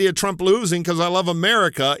with the idea of Trump losing because I love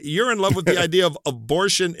America. You're in love with the idea of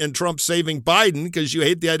abortion and Trump saving Biden because you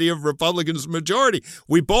hate the idea of Republicans' majority.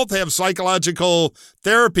 We both have psychological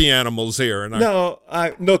therapy animals here.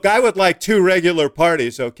 Look, I would like 2 regular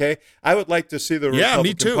parties, okay? I would like to see the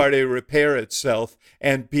Republican Party repair itself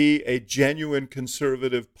and be a genuine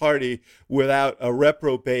conservative party without a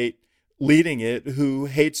reprobate leading it who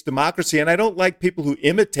hates democracy. And I don't like people who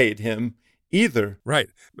imitate him either. Right.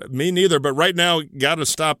 Me neither. But right now, got to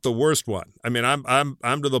stop the worst one. I mean, I'm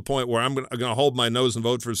to the point where I'm going to hold my nose and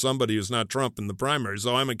vote for somebody who's not Trump in the primary.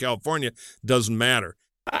 So I'm in California. Doesn't matter.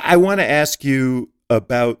 I want to ask you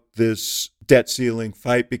about this debt ceiling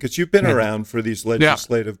fight because you've been around for these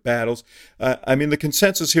legislative battles. I mean, the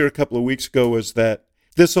consensus here a couple of weeks ago was that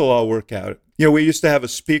this will all work out. You know, we used to have a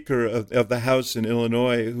speaker of the House in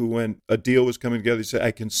Illinois who, when a deal was coming together, he said,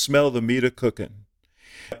 I can smell the meat a cooking.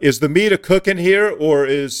 Is the meat a cooking here, or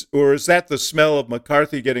is that the smell of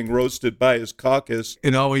McCarthy getting roasted by his caucus?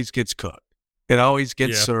 It always gets cooked. It always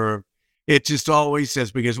gets served. It just always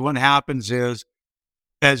says, because what happens is,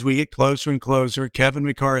 as we get closer and closer, Kevin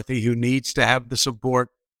McCarthy, who needs to have the support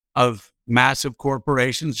of massive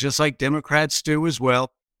corporations, just like Democrats do as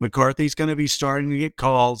well, McCarthy's going to be starting to get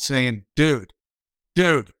calls saying, dude,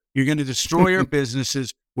 you're going to destroy our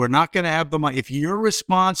businesses. We're not going to have the money. If you're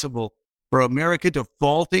responsible for America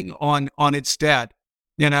defaulting on its debt,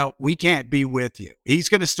 we can't be with you. He's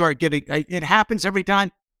going to start getting, it happens every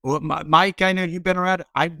time. Mike, I know you've been around it.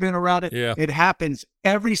 I've been around it. Yeah. It happens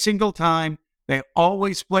every single time. They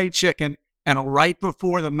always play chicken. And right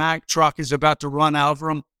before the Mack truck is about to run over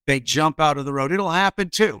them, they jump out of the road. It'll happen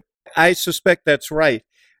too. I suspect that's right.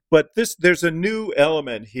 But there's a new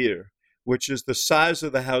element here, which is the size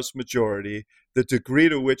of the House majority, the degree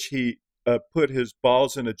to which he put his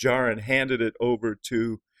balls in a jar and handed it over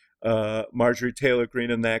to Marjorie Taylor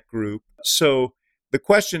Greene and that group. So the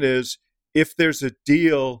question is, if there's a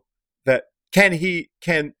deal, that can he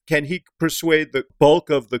persuade the bulk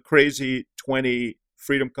of the crazy 20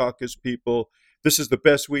 Freedom Caucus people, this is the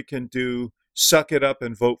best we can do, suck it up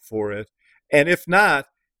and vote for it? And if not,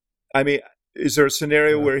 I mean, is there a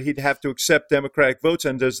scenario where he'd have to accept Democratic votes,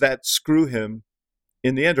 and does that screw him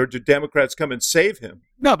in the end, or do Democrats come and save him?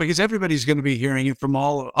 No, because everybody's going to be hearing it from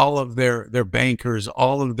all of their bankers,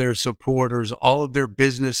 all of their supporters, all of their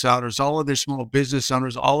business owners, all of their small business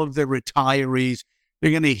owners, all of their retirees.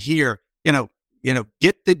 They're going to hear,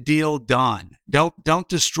 get the deal done. Don't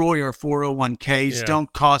destroy our 401ks. Yeah.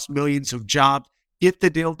 Don't cost millions of jobs. Get the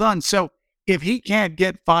deal done. So if he can't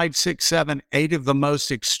get 5, 6, 7, 8 of the most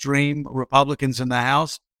extreme Republicans in the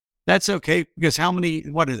House, that's okay. Because how many?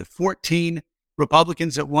 14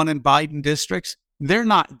 Republicans that won in Biden districts? They're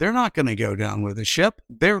not going to go down with the ship.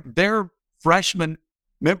 They're freshmen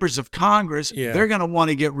members of Congress. Yeah. They're going to want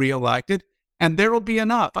to get reelected, and there will be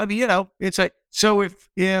enough. I mean, it's so if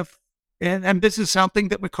this is something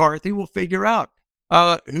that McCarthy will figure out.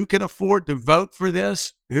 Who can afford to vote for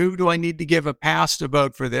this? Who do I need to give a pass to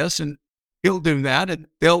vote for this? And he'll do that, and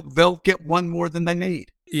they'll get one more than they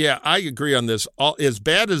need. Yeah, I agree on this. As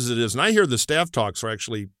bad as it is, and I hear the staff talks are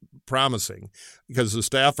actually promising because the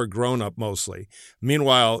staff are grown up mostly.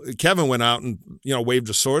 Meanwhile, Kevin went out and, waved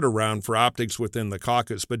a sword around for optics within the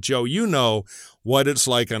caucus. But Joe, you know what it's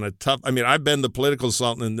like on a tough, I've been the political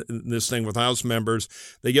consultant in this thing with House members.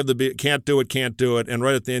 They give the can't do it. And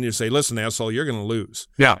right at the end, you say, listen, asshole, you're going to lose.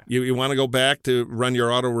 Yeah. You want to go back to run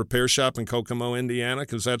your auto repair shop in Kokomo, Indiana?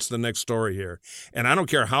 Because that's the next story here. And I don't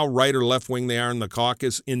care how right or left wing they are in the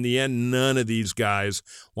caucus. In the end, none of these guys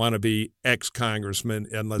want to be ex-congressmen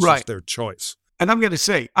unless it's their choice. And I'm going to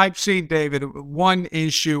say, I've seen, David, one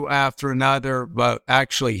issue after another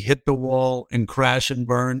actually hit the wall and crash and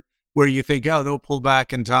burn, where you think, oh, they'll pull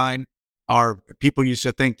back in time. Our people used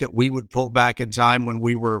to think that we would pull back in time when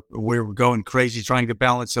we were going crazy trying to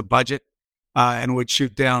balance the budget and would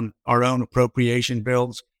shoot down our own appropriation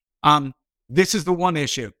bills. This is the one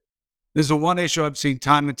issue. This is the one issue I've seen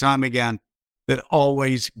time and time again that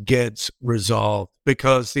always gets resolved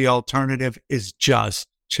because the alternative is just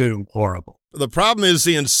too horrible. The problem is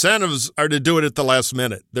the incentives are to do it at the last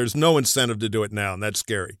minute. There's no incentive to do it now, and that's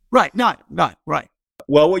scary. Right, not right.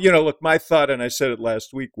 Well, look, my thought, and I said it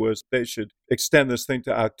last week, was they should extend this thing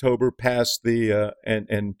to October, pass the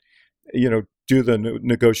and do the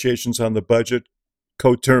negotiations on the budget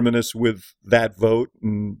coterminous with that vote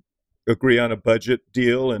and agree on a budget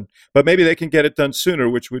deal. But maybe they can get it done sooner,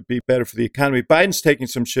 which would be better for the economy. Biden's taking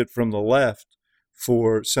some shit from the left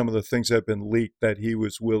for some of the things that have been leaked that he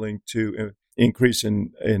was willing to increase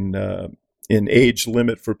in age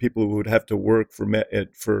limit for people who would have to work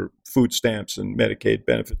for food stamps and Medicaid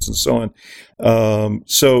benefits and so on.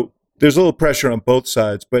 So there's a little pressure on both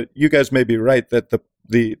sides, but you guys may be right that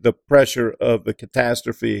the pressure of the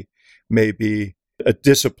catastrophe may be a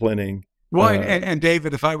disciplining. Well, and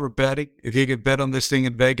David, if I were betting, if you could bet on this thing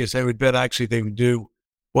in Vegas, I would bet actually they would do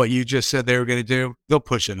what you just said they were going to do. They'll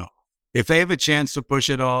push it off. If they have a chance to push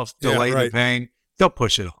it off, delay the pain, they'll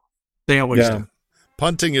push it off. They always do.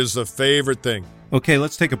 Punting is the favorite thing. Okay,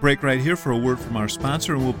 let's take a break right here for a word from our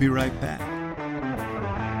sponsor, and we'll be right back.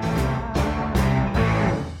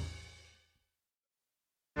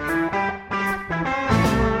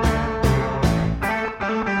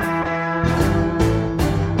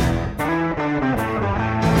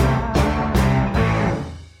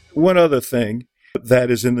 One other thing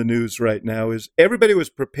that is in the news right now is everybody was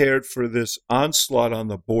prepared for this onslaught on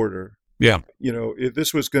the border. Yeah. If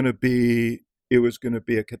this was going to be, it was going to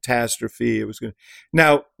be a catastrophe.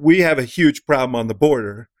 Now, we have a huge problem on the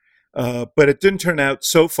border, but it didn't turn out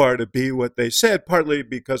so far to be what they said, partly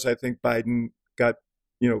because I think Biden got,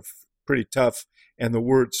 pretty tough and the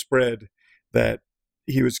word spread that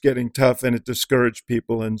he was getting tough and it discouraged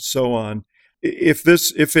people and so on. If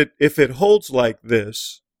it holds like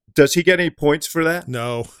this, does he get any points for that?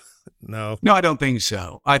 No, I don't think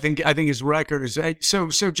so. I think his record is so.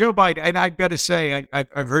 Joe Biden, and I've got to say,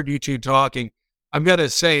 I've heard you two talking. I've got to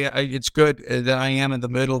say, it's good that I am in the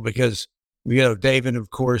middle because David, of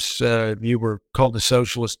course, you were called a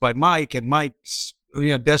socialist by Mike, and Mike's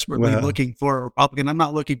desperately looking for a Republican. I'm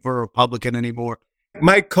not looking for a Republican anymore.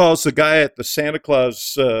 Mike calls the guy at the Santa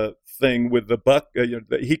Claus thing with the buck.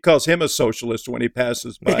 He calls him a socialist when he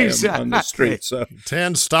passes by him on the street. So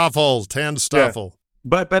Tan Stoffel. Yeah.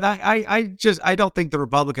 But I don't think the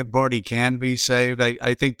Republican Party can be saved.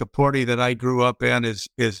 I think the party that I grew up in is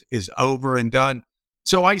over and done.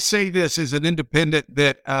 So I say this as an independent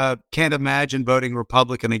that can't imagine voting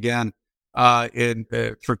Republican again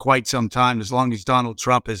for quite some time, as long as Donald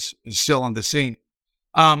Trump is still on the scene.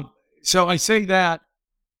 So I say that,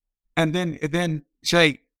 and then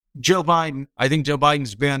say Joe Biden. I think Joe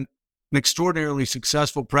Biden's been an extraordinarily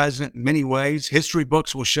successful president in many ways. History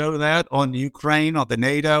books will show that on Ukraine, on the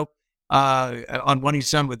NATO, on what he's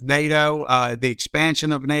done with NATO, the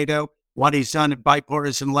expansion of NATO, what he's done in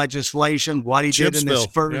bipartisan legislation, what he did in his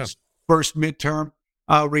first midterm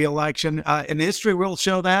reelection. And history will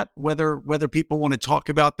show that, whether people want to talk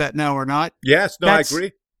about that now or not. Yes, I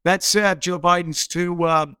agree. That said, Joe Biden's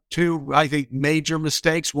two, I think, major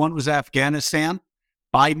mistakes. One was Afghanistan.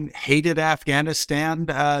 Biden hated Afghanistan,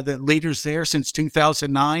 the leaders there since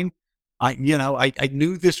 2009. I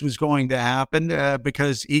knew this was going to happen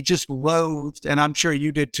because he just loathed, and I'm sure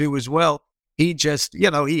you did too as well. He just,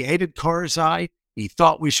 he hated Karzai. He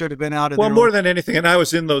thought we should have been out of there. Well, more than anything, and I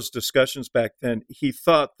was in those discussions back then, he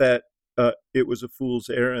thought that it was a fool's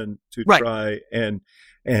errand to try and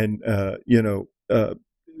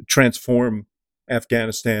transform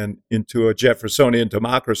Afghanistan into a Jeffersonian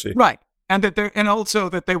democracy. Right. And also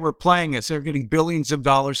that they were playing us. They're getting billions of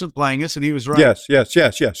dollars and playing us, and he was right. Yes.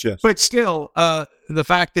 But still, the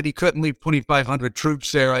fact that he couldn't leave 2,500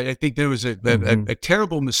 troops there, I think there was a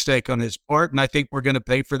terrible mistake on his part, and I think we're going to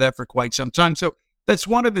pay for that for quite some time. So That's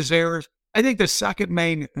one of his errors. I think the second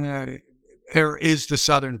main error is the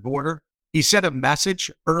southern border. He sent a message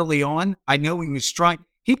early on. I know he was trying.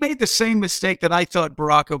 He made the same mistake that I thought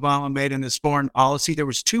Barack Obama made in his foreign policy. There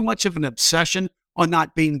was too much of an obsession on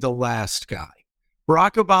not being the last guy.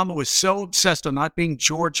 Barack Obama was so obsessed on not being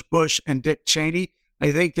George Bush and Dick Cheney.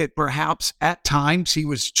 I think that perhaps at times he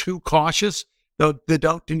was too cautious. The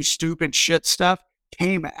don't do stupid shit stuff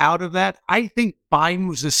came out of that. I think Biden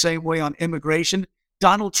was the same way on immigration.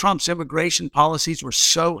 Donald Trump's immigration policies were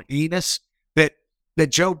so heinous that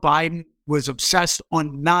Joe Biden was obsessed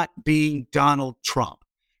on not being Donald Trump.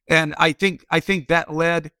 And I think that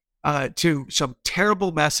led to some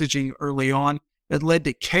terrible messaging early on. It led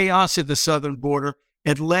to chaos at the southern border.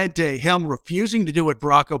 It led to him refusing to do what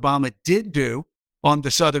Barack Obama did do on the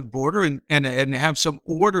southern border and have some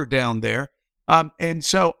order down there. And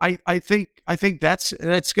so I think that's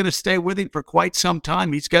going to stay with him for quite some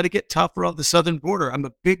time. He's got to get tougher on the southern border. I'm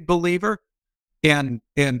a big believer in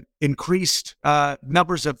increased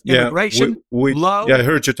numbers of immigration. I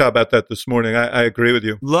heard you talk about that this morning. I agree with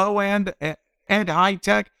you. Low end and high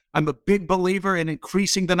tech. I'm a big believer in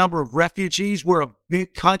increasing the number of refugees. We're a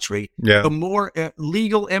big country. Yeah. The more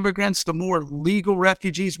legal immigrants, the more legal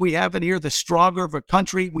refugees we have in here, the stronger of a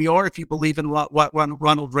country we are, if you believe in what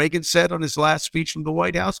Ronald Reagan said on his last speech from the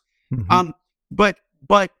White House. Mm-hmm.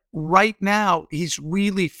 But right now, he's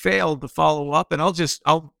really failed to follow up. And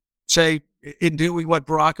I'll say, in doing what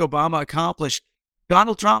Barack Obama accomplished,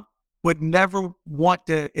 Donald Trump would never want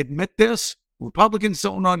to admit this. Republicans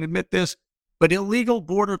don't want to admit this. But illegal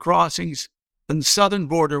border crossings on the southern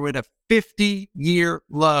border were at a 50-year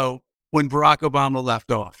low when Barack Obama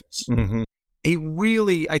left office.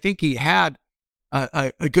 Mm-hmm. I think he had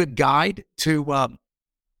a good guide to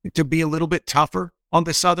be a little bit tougher on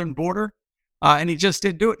the southern border, and he just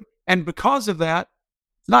didn't do it. And because of that,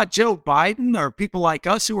 it's not Joe Biden or people like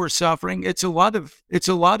us who are suffering. It's a lot of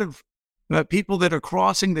people that are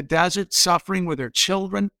crossing the desert, suffering with their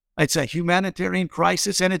children. It's a humanitarian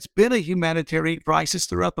crisis, and it's been a humanitarian crisis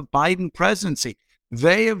throughout the Biden presidency.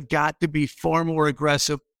 They have got to be far more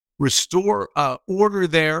aggressive, restore order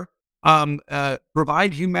there,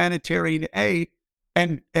 provide humanitarian aid,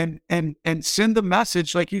 and send the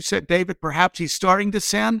message, like you said, David, perhaps he's starting to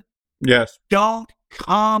send. Yes. Don't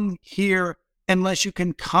come here unless you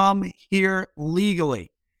can come here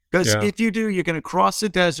legally. Because if you do, you're going to cross the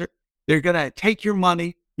desert. They're going to take your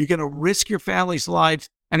money. You're going to risk your family's lives.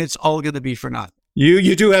 And it's all going to be for nothing.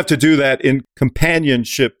 You do have to do that in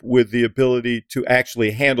companionship with the ability to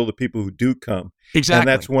actually handle the people who do come. Exactly. And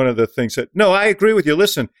that's one of the things that, no, I agree with you.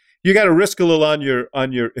 Listen, you got to risk a little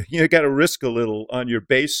on your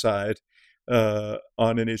base side on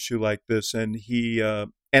an issue like this. And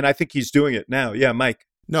and I think he's doing it now. Yeah, Mike.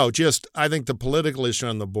 No, I think the political issue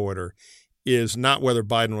on the border is not whether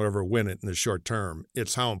Biden will ever win it in the short term.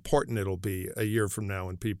 It's how important it'll be a year from now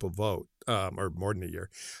when people vote, or more than a year.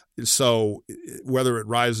 So whether it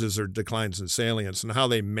rises or declines in salience and how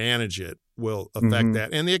they manage it will affect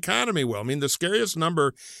that. And the economy will. I mean, the scariest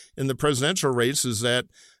number in the presidential race is that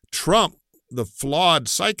Trump, the flawed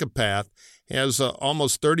psychopath, has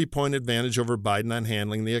almost 30-point advantage over Biden on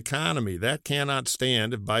handling the economy. That cannot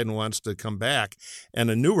stand if Biden wants to come back,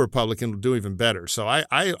 and a new Republican will do even better. So I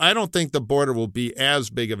don't think the border will be as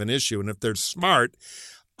big of an issue, and if they're smart,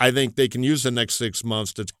 I think they can use the next 6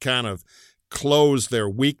 months to kind of close their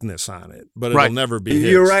weakness on it, but it'll never be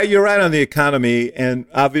his. You're right on the economy, and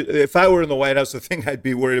if I were in the White House, the thing I'd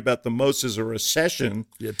be worried about the most is a recession.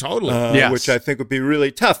 Yeah, totally. Which I think would be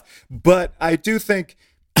really tough. But I do think,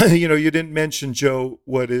 you didn't mention, Joe,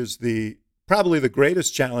 what is probably the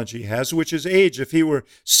greatest challenge he has, which is age. If he were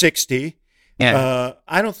 60, I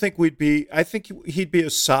don't think I think he'd be a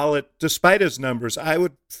solid, despite his numbers, I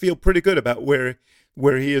would feel pretty good about where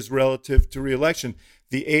he is relative to reelection.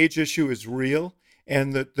 The age issue is real,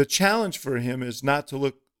 and the challenge for him is not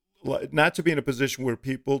to be in a position where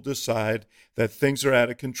people decide that things are out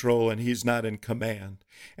of control and he's not in command.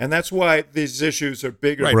 And that's why these issues are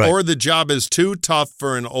bigger. Right. Or the job is too tough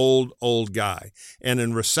for an old guy. And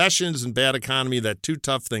in recessions and bad economy, that too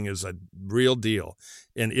tough thing is a real deal.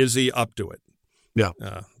 And is he up to it? Yeah.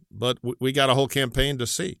 But we got a whole campaign to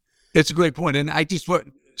see. It's a great point. And I just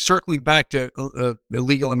want, circling back to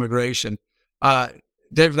illegal immigration,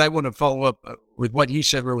 David, I want to follow up with what you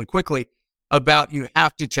said really quickly about you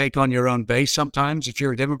have to take on your own base sometimes. If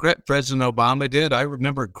you're a Democrat, President Obama did. I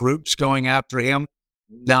remember groups going after him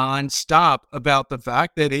nonstop about the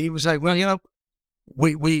fact that he was like, well,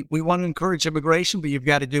 we want to encourage immigration, but you've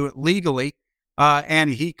got to do it legally. And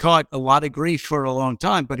he caught a lot of grief for a long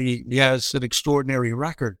time, but he has an extraordinary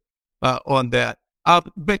record on that.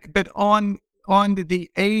 But on on the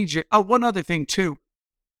age. Oh, one other thing too.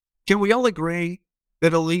 Can we all agree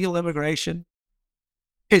that illegal immigration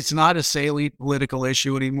is not a salient political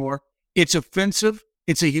issue anymore? It's offensive.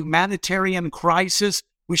 It's a humanitarian crisis.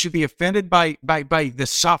 We should be offended by the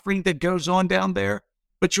suffering that goes on down there.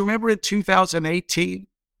 But you remember in 2018,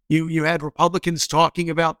 you had Republicans talking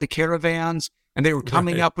about the caravans, and they were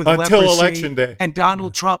coming up with until leprosy, election day. And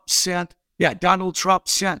Donald Trump sent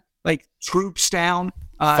like troops down.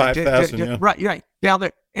 5,000, Right. Now,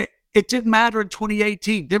 it didn't matter in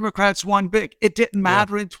 2018. Democrats won big. It didn't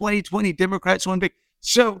matter in 2020. Democrats won big.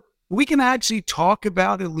 So we can actually talk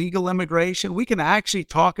about illegal immigration. We can actually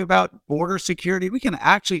talk about border security. We can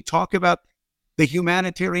actually talk about the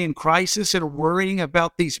humanitarian crisis and worrying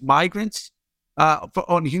about these migrants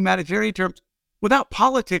on humanitarian terms without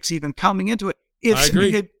politics even coming into it. I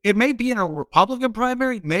agree. It may be in a Republican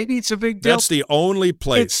primary. Maybe it's a big deal. That's the only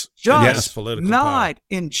place. It's just political not power.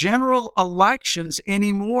 in general elections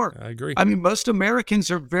anymore. I agree. I mean, most Americans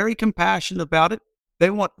are very compassionate about it. They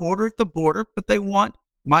want order at the border, but they want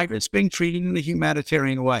migrants being treated in a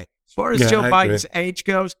humanitarian way. As far as Joe Biden's age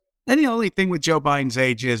goes, and the only thing with Joe Biden's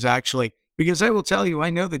age is actually, because I will tell you, I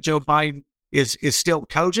know that Joe Biden is still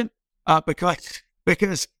cogent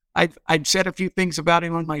because I've said a few things about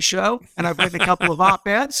him on my show, and I've written a couple of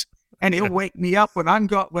op-eds, and he'll wake me up when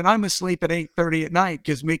I'm asleep at 8:30 at night,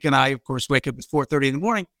 because Meek and I, of course, wake up at 4:30 in the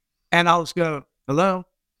morning, and I'll just go, "Hello,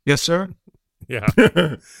 yes, sir." Yeah.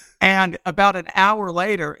 And about an hour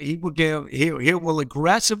later, he will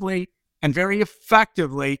aggressively and very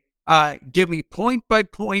effectively give me point by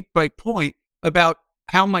point about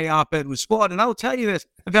how my op-ed was flawed. And I will tell you this,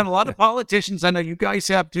 I've had a lot of politicians, I know you guys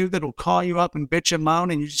have too, that will call you up and bitch and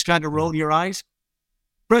moan, and you just kind of roll your eyes.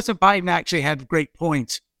 President Biden actually had great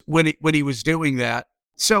points when he was doing that.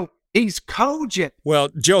 So he's cogent. Well,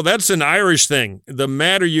 Joe, that's an Irish thing. The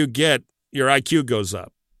madder you get, your IQ goes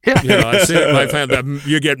up. Yeah. You know, I've seen it in my family.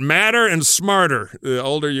 You get madder and smarter the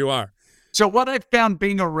older you are. So what I've found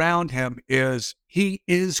being around him is he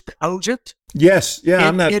is cogent. Yes.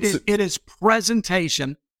 Yeah. It is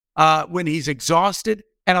presentation when he's exhausted.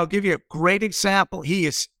 And I'll give you a great example. He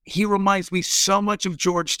reminds me so much of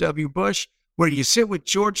George W. Bush, where you sit with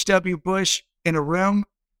George W. Bush in a room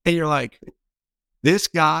and you're like, this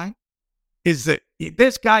guy's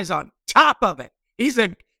on top of it. He's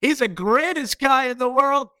the greatest guy in the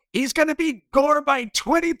world. He's going to beat Gore by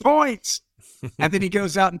 20 points. And then he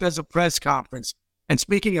goes out and does a press conference. And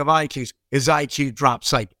speaking of IQs, his IQ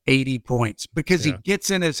drops like 80 points because he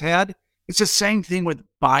gets in his head. It's the same thing with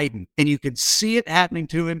Biden. And you could see it happening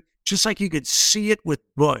to him, just like you could see it with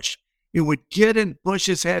Bush. It would get in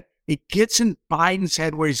Bush's head. It gets in Biden's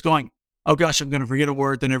head where he's going, oh gosh, I'm going to forget a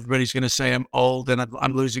word. Then everybody's going to say I'm old and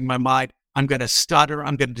I'm losing my mind. I'm going to stutter.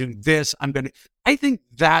 I'm going to do this. I think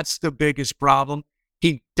that's the biggest problem.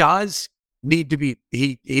 He does need to be,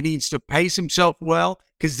 he needs to pace himself well,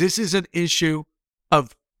 because this is an issue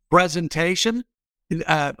of presentation,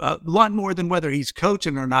 a lot more than whether he's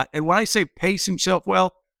coaching or not. And when I say pace himself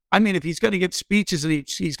well, I mean, if he's going to give speeches and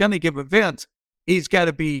he's going to give events, he's got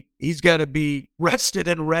to be rested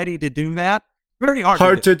and ready to do that. Very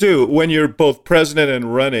hard to do when you're both president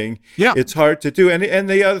and running. Yeah, it's hard to do. And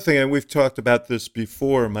the other thing, and we've talked about this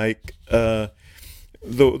before, Mike, the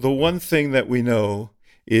one thing that we know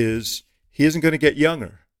is he isn't going to get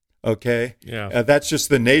younger. Okay. Yeah. That's just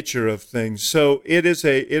the nature of things. So it is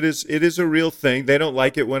a real thing. They don't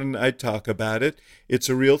like it when I talk about it. It's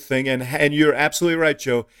a real thing. And you're absolutely right,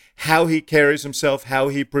 Joe. How he carries himself, how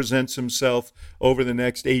he presents himself over the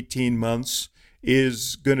next 18 months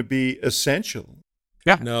is going to be essential.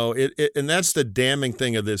 Yeah. No, and that's the damning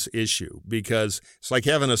thing of this issue, because it's like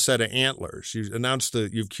having a set of antlers. You announced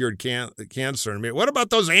that you've cured cancer. I mean, what about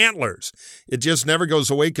those antlers? It just never goes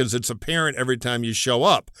away because it's apparent every time you show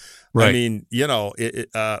up. Right. I mean,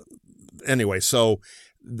 anyway, so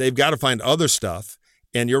they've got to find other stuff.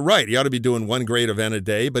 And you're right. He ought to be doing one great event a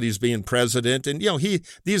day, but he's being president. And,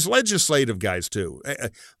 these legislative guys, too.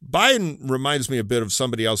 Biden reminds me a bit of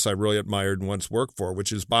somebody else I really admired and once worked for,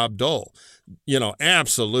 which is Bob Dole.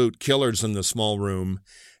 Absolute killers in the small room,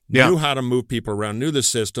 knew how to move people around, knew the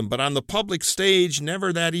system, but on the public stage,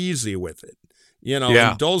 never that easy with it. In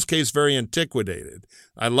Dole's case, very antiquated.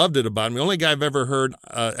 I loved it about him. The only guy I've ever heard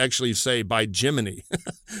actually say by Jiminy.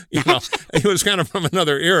 He was kind of from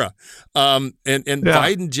another era.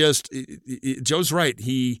 Biden Joe's right.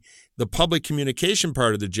 The public communication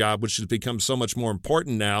part of the job, which has become so much more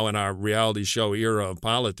important now in our reality show era of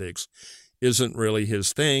politics, isn't really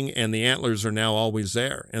his thing. And the antlers are now always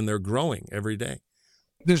there, and they're growing every day.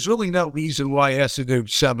 There's really no reason why he has to do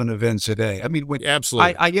 7 events a day. I mean,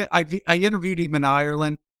 absolutely, I interviewed him in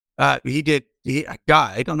Ireland, I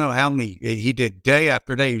don't know how many he did day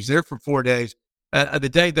after day. He was there for 4 days. The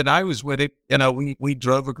day that I was with him, we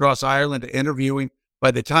drove across Ireland to interview him.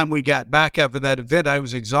 By the time we got back after that event, I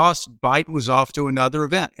was exhausted. Biden was off to another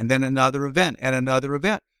event, and then another event, and another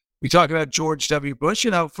event. We talked about George W. Bush,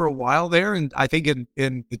 for a while there, and I think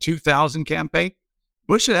in the 2000 campaign,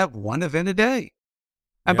 Bush should have one event a day.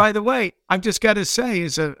 And by the way, I've just got to say,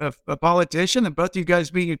 as a politician, and both of you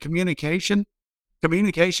guys being a communication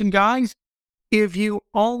guys, if you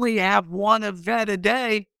only have one event a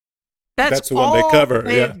day, that's the one they cover.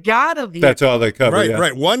 They've got to be. That's all they cover.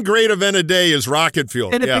 Right. One great event a day is rocket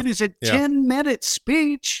fuel. And if it is a 10-minute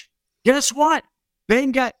speech, guess what? They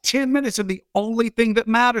ain't got 10 minutes, and the only thing that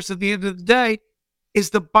matters at the end of the day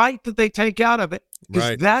is the bite that they take out of it.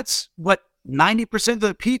 Because that's what 90% of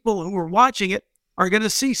the people who are watching it are going to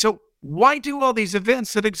see. So why do all these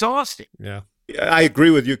events that exhaust you? Yeah. I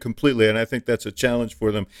agree with you completely, and I think that's a challenge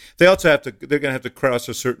for them. They also they're going to have to cross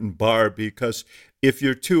a certain bar, because if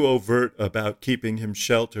you're too overt about keeping him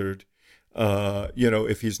sheltered,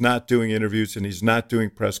 if he's not doing interviews and he's not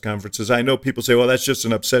doing press conferences, I know people say, well, that's just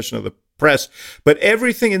an obsession of the press, but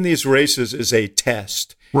everything in these races is a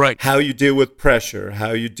test. Right. How you deal with pressure,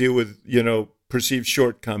 how you deal with, perceived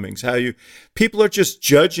shortcomings, people are just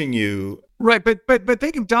judging you. Right, but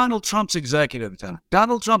think of Donald Trump's executive time.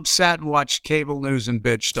 Donald Trump sat and watched cable news and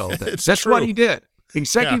bitched all day. That's true. What he did.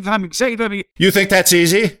 Executive time. You think that's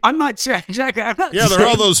easy? I'm not saying exactly. There are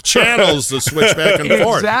all those channels that switch back and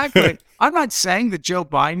forth. Exactly. I'm not saying that Joe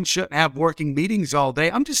Biden shouldn't have working meetings all day.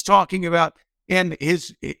 I'm just talking about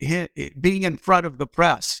his being in front of the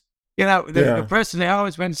press. The press, they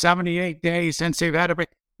always been 78 days since they've had a break.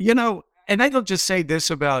 And I don't just say this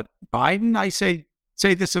about Biden. I say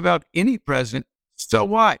this about any president. So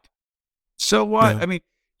what? Yeah. I mean,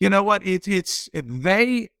 you know what? It's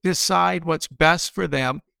they decide what's best for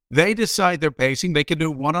them. They decide their pacing. They can do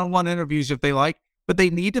one-on-one interviews if they like, but they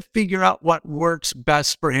need to figure out what works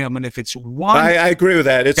best for him. And if it's one, I agree with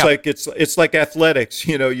that. It's like athletics.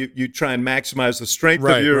 You try and maximize the strength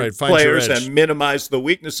of your players and minimize the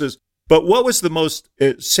weaknesses. But what was the most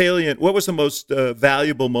salient? What was the most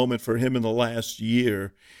valuable moment for him in the last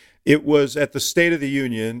year? It was at the State of the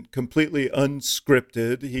Union, completely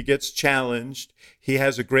unscripted. He gets challenged. He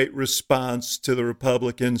has a great response to the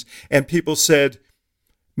Republicans. And people said,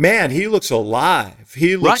 man, he looks alive.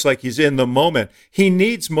 He looks like he's in the moment. He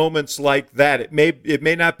needs moments like that. It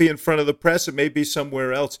may not be in front of the press. It may be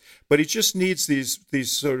somewhere else. But he just needs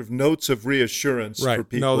these sort of notes of reassurance for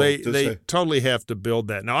people. No, they totally have to build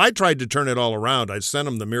that. Now, I tried to turn it all around. I sent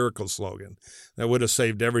them the miracle slogan. That would have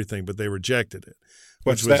saved everything, but they rejected it.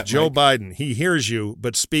 Which was Joe Biden. He hears you,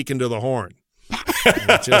 but speak into the horn.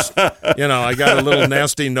 I got a little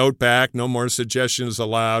nasty note back. No more suggestions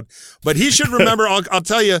allowed. But he should remember, I'll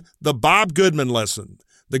tell you, the Bob Goodman lesson.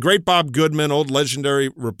 The great Bob Goodman, old legendary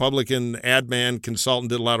Republican ad man, consultant,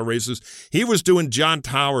 did a lot of races. He was doing John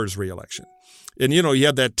Tower's reelection. And, you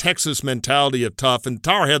had that Texas mentality of tough, and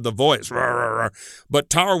Tower had the voice, but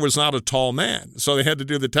Tower was not a tall man, so they had to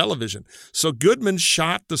do the television. So Goodman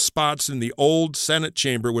shot the spots in the old Senate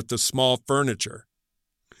chamber with the small furniture.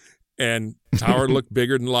 And Tower looked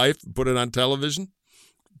bigger than life, put it on television.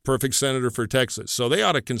 Perfect senator for Texas. So they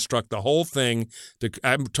ought to construct the whole thing.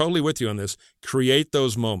 I'm totally with you on this. Create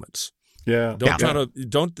those moments. Yeah.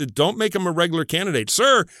 Don't make him a regular candidate.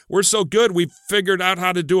 Sir, we're so good. We figured out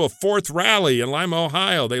how to do a fourth rally in Lima,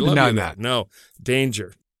 Ohio. They love you that. No,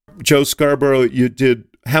 danger. Joe Scarborough,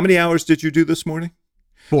 how many hours did you do this morning?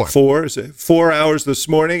 4. 4? Is it 4 hours this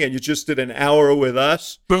morning, and you just did an hour with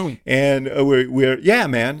us? Boom. And we're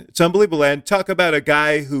man, it's unbelievable. And talk about a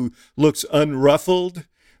guy who looks unruffled,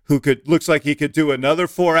 looks like he could do another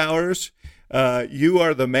 4 hours. You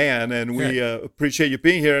are the man, and we appreciate you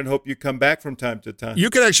being here and hope you come back from time to time. You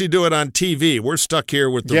could actually do it on TV. We're stuck here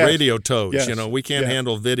with the radio toads. Yes. We can't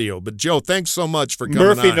handle video. But, Joe, thanks so much for coming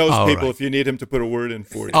Murphy on. knows people if you need him to put a word in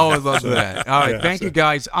for you. Oh, I love that. All right. Thank you,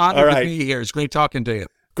 guys. Honored to be here. It's great talking to you.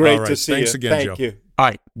 Great to see Thanks you. again, Thank Joe. you. All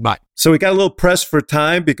right. Bye. So we got a little pressed for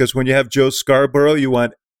time because when you have Joe Scarborough, you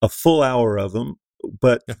want a full hour of him.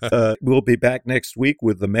 But we'll be back next week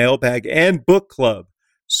with the mailbag and book club.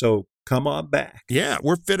 So come on back. Yeah,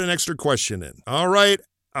 we're fit an extra question in. All right.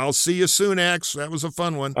 I'll see you soon, Axe. That was a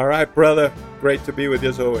fun one. All right, brother. Great to be with you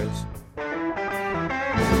as always.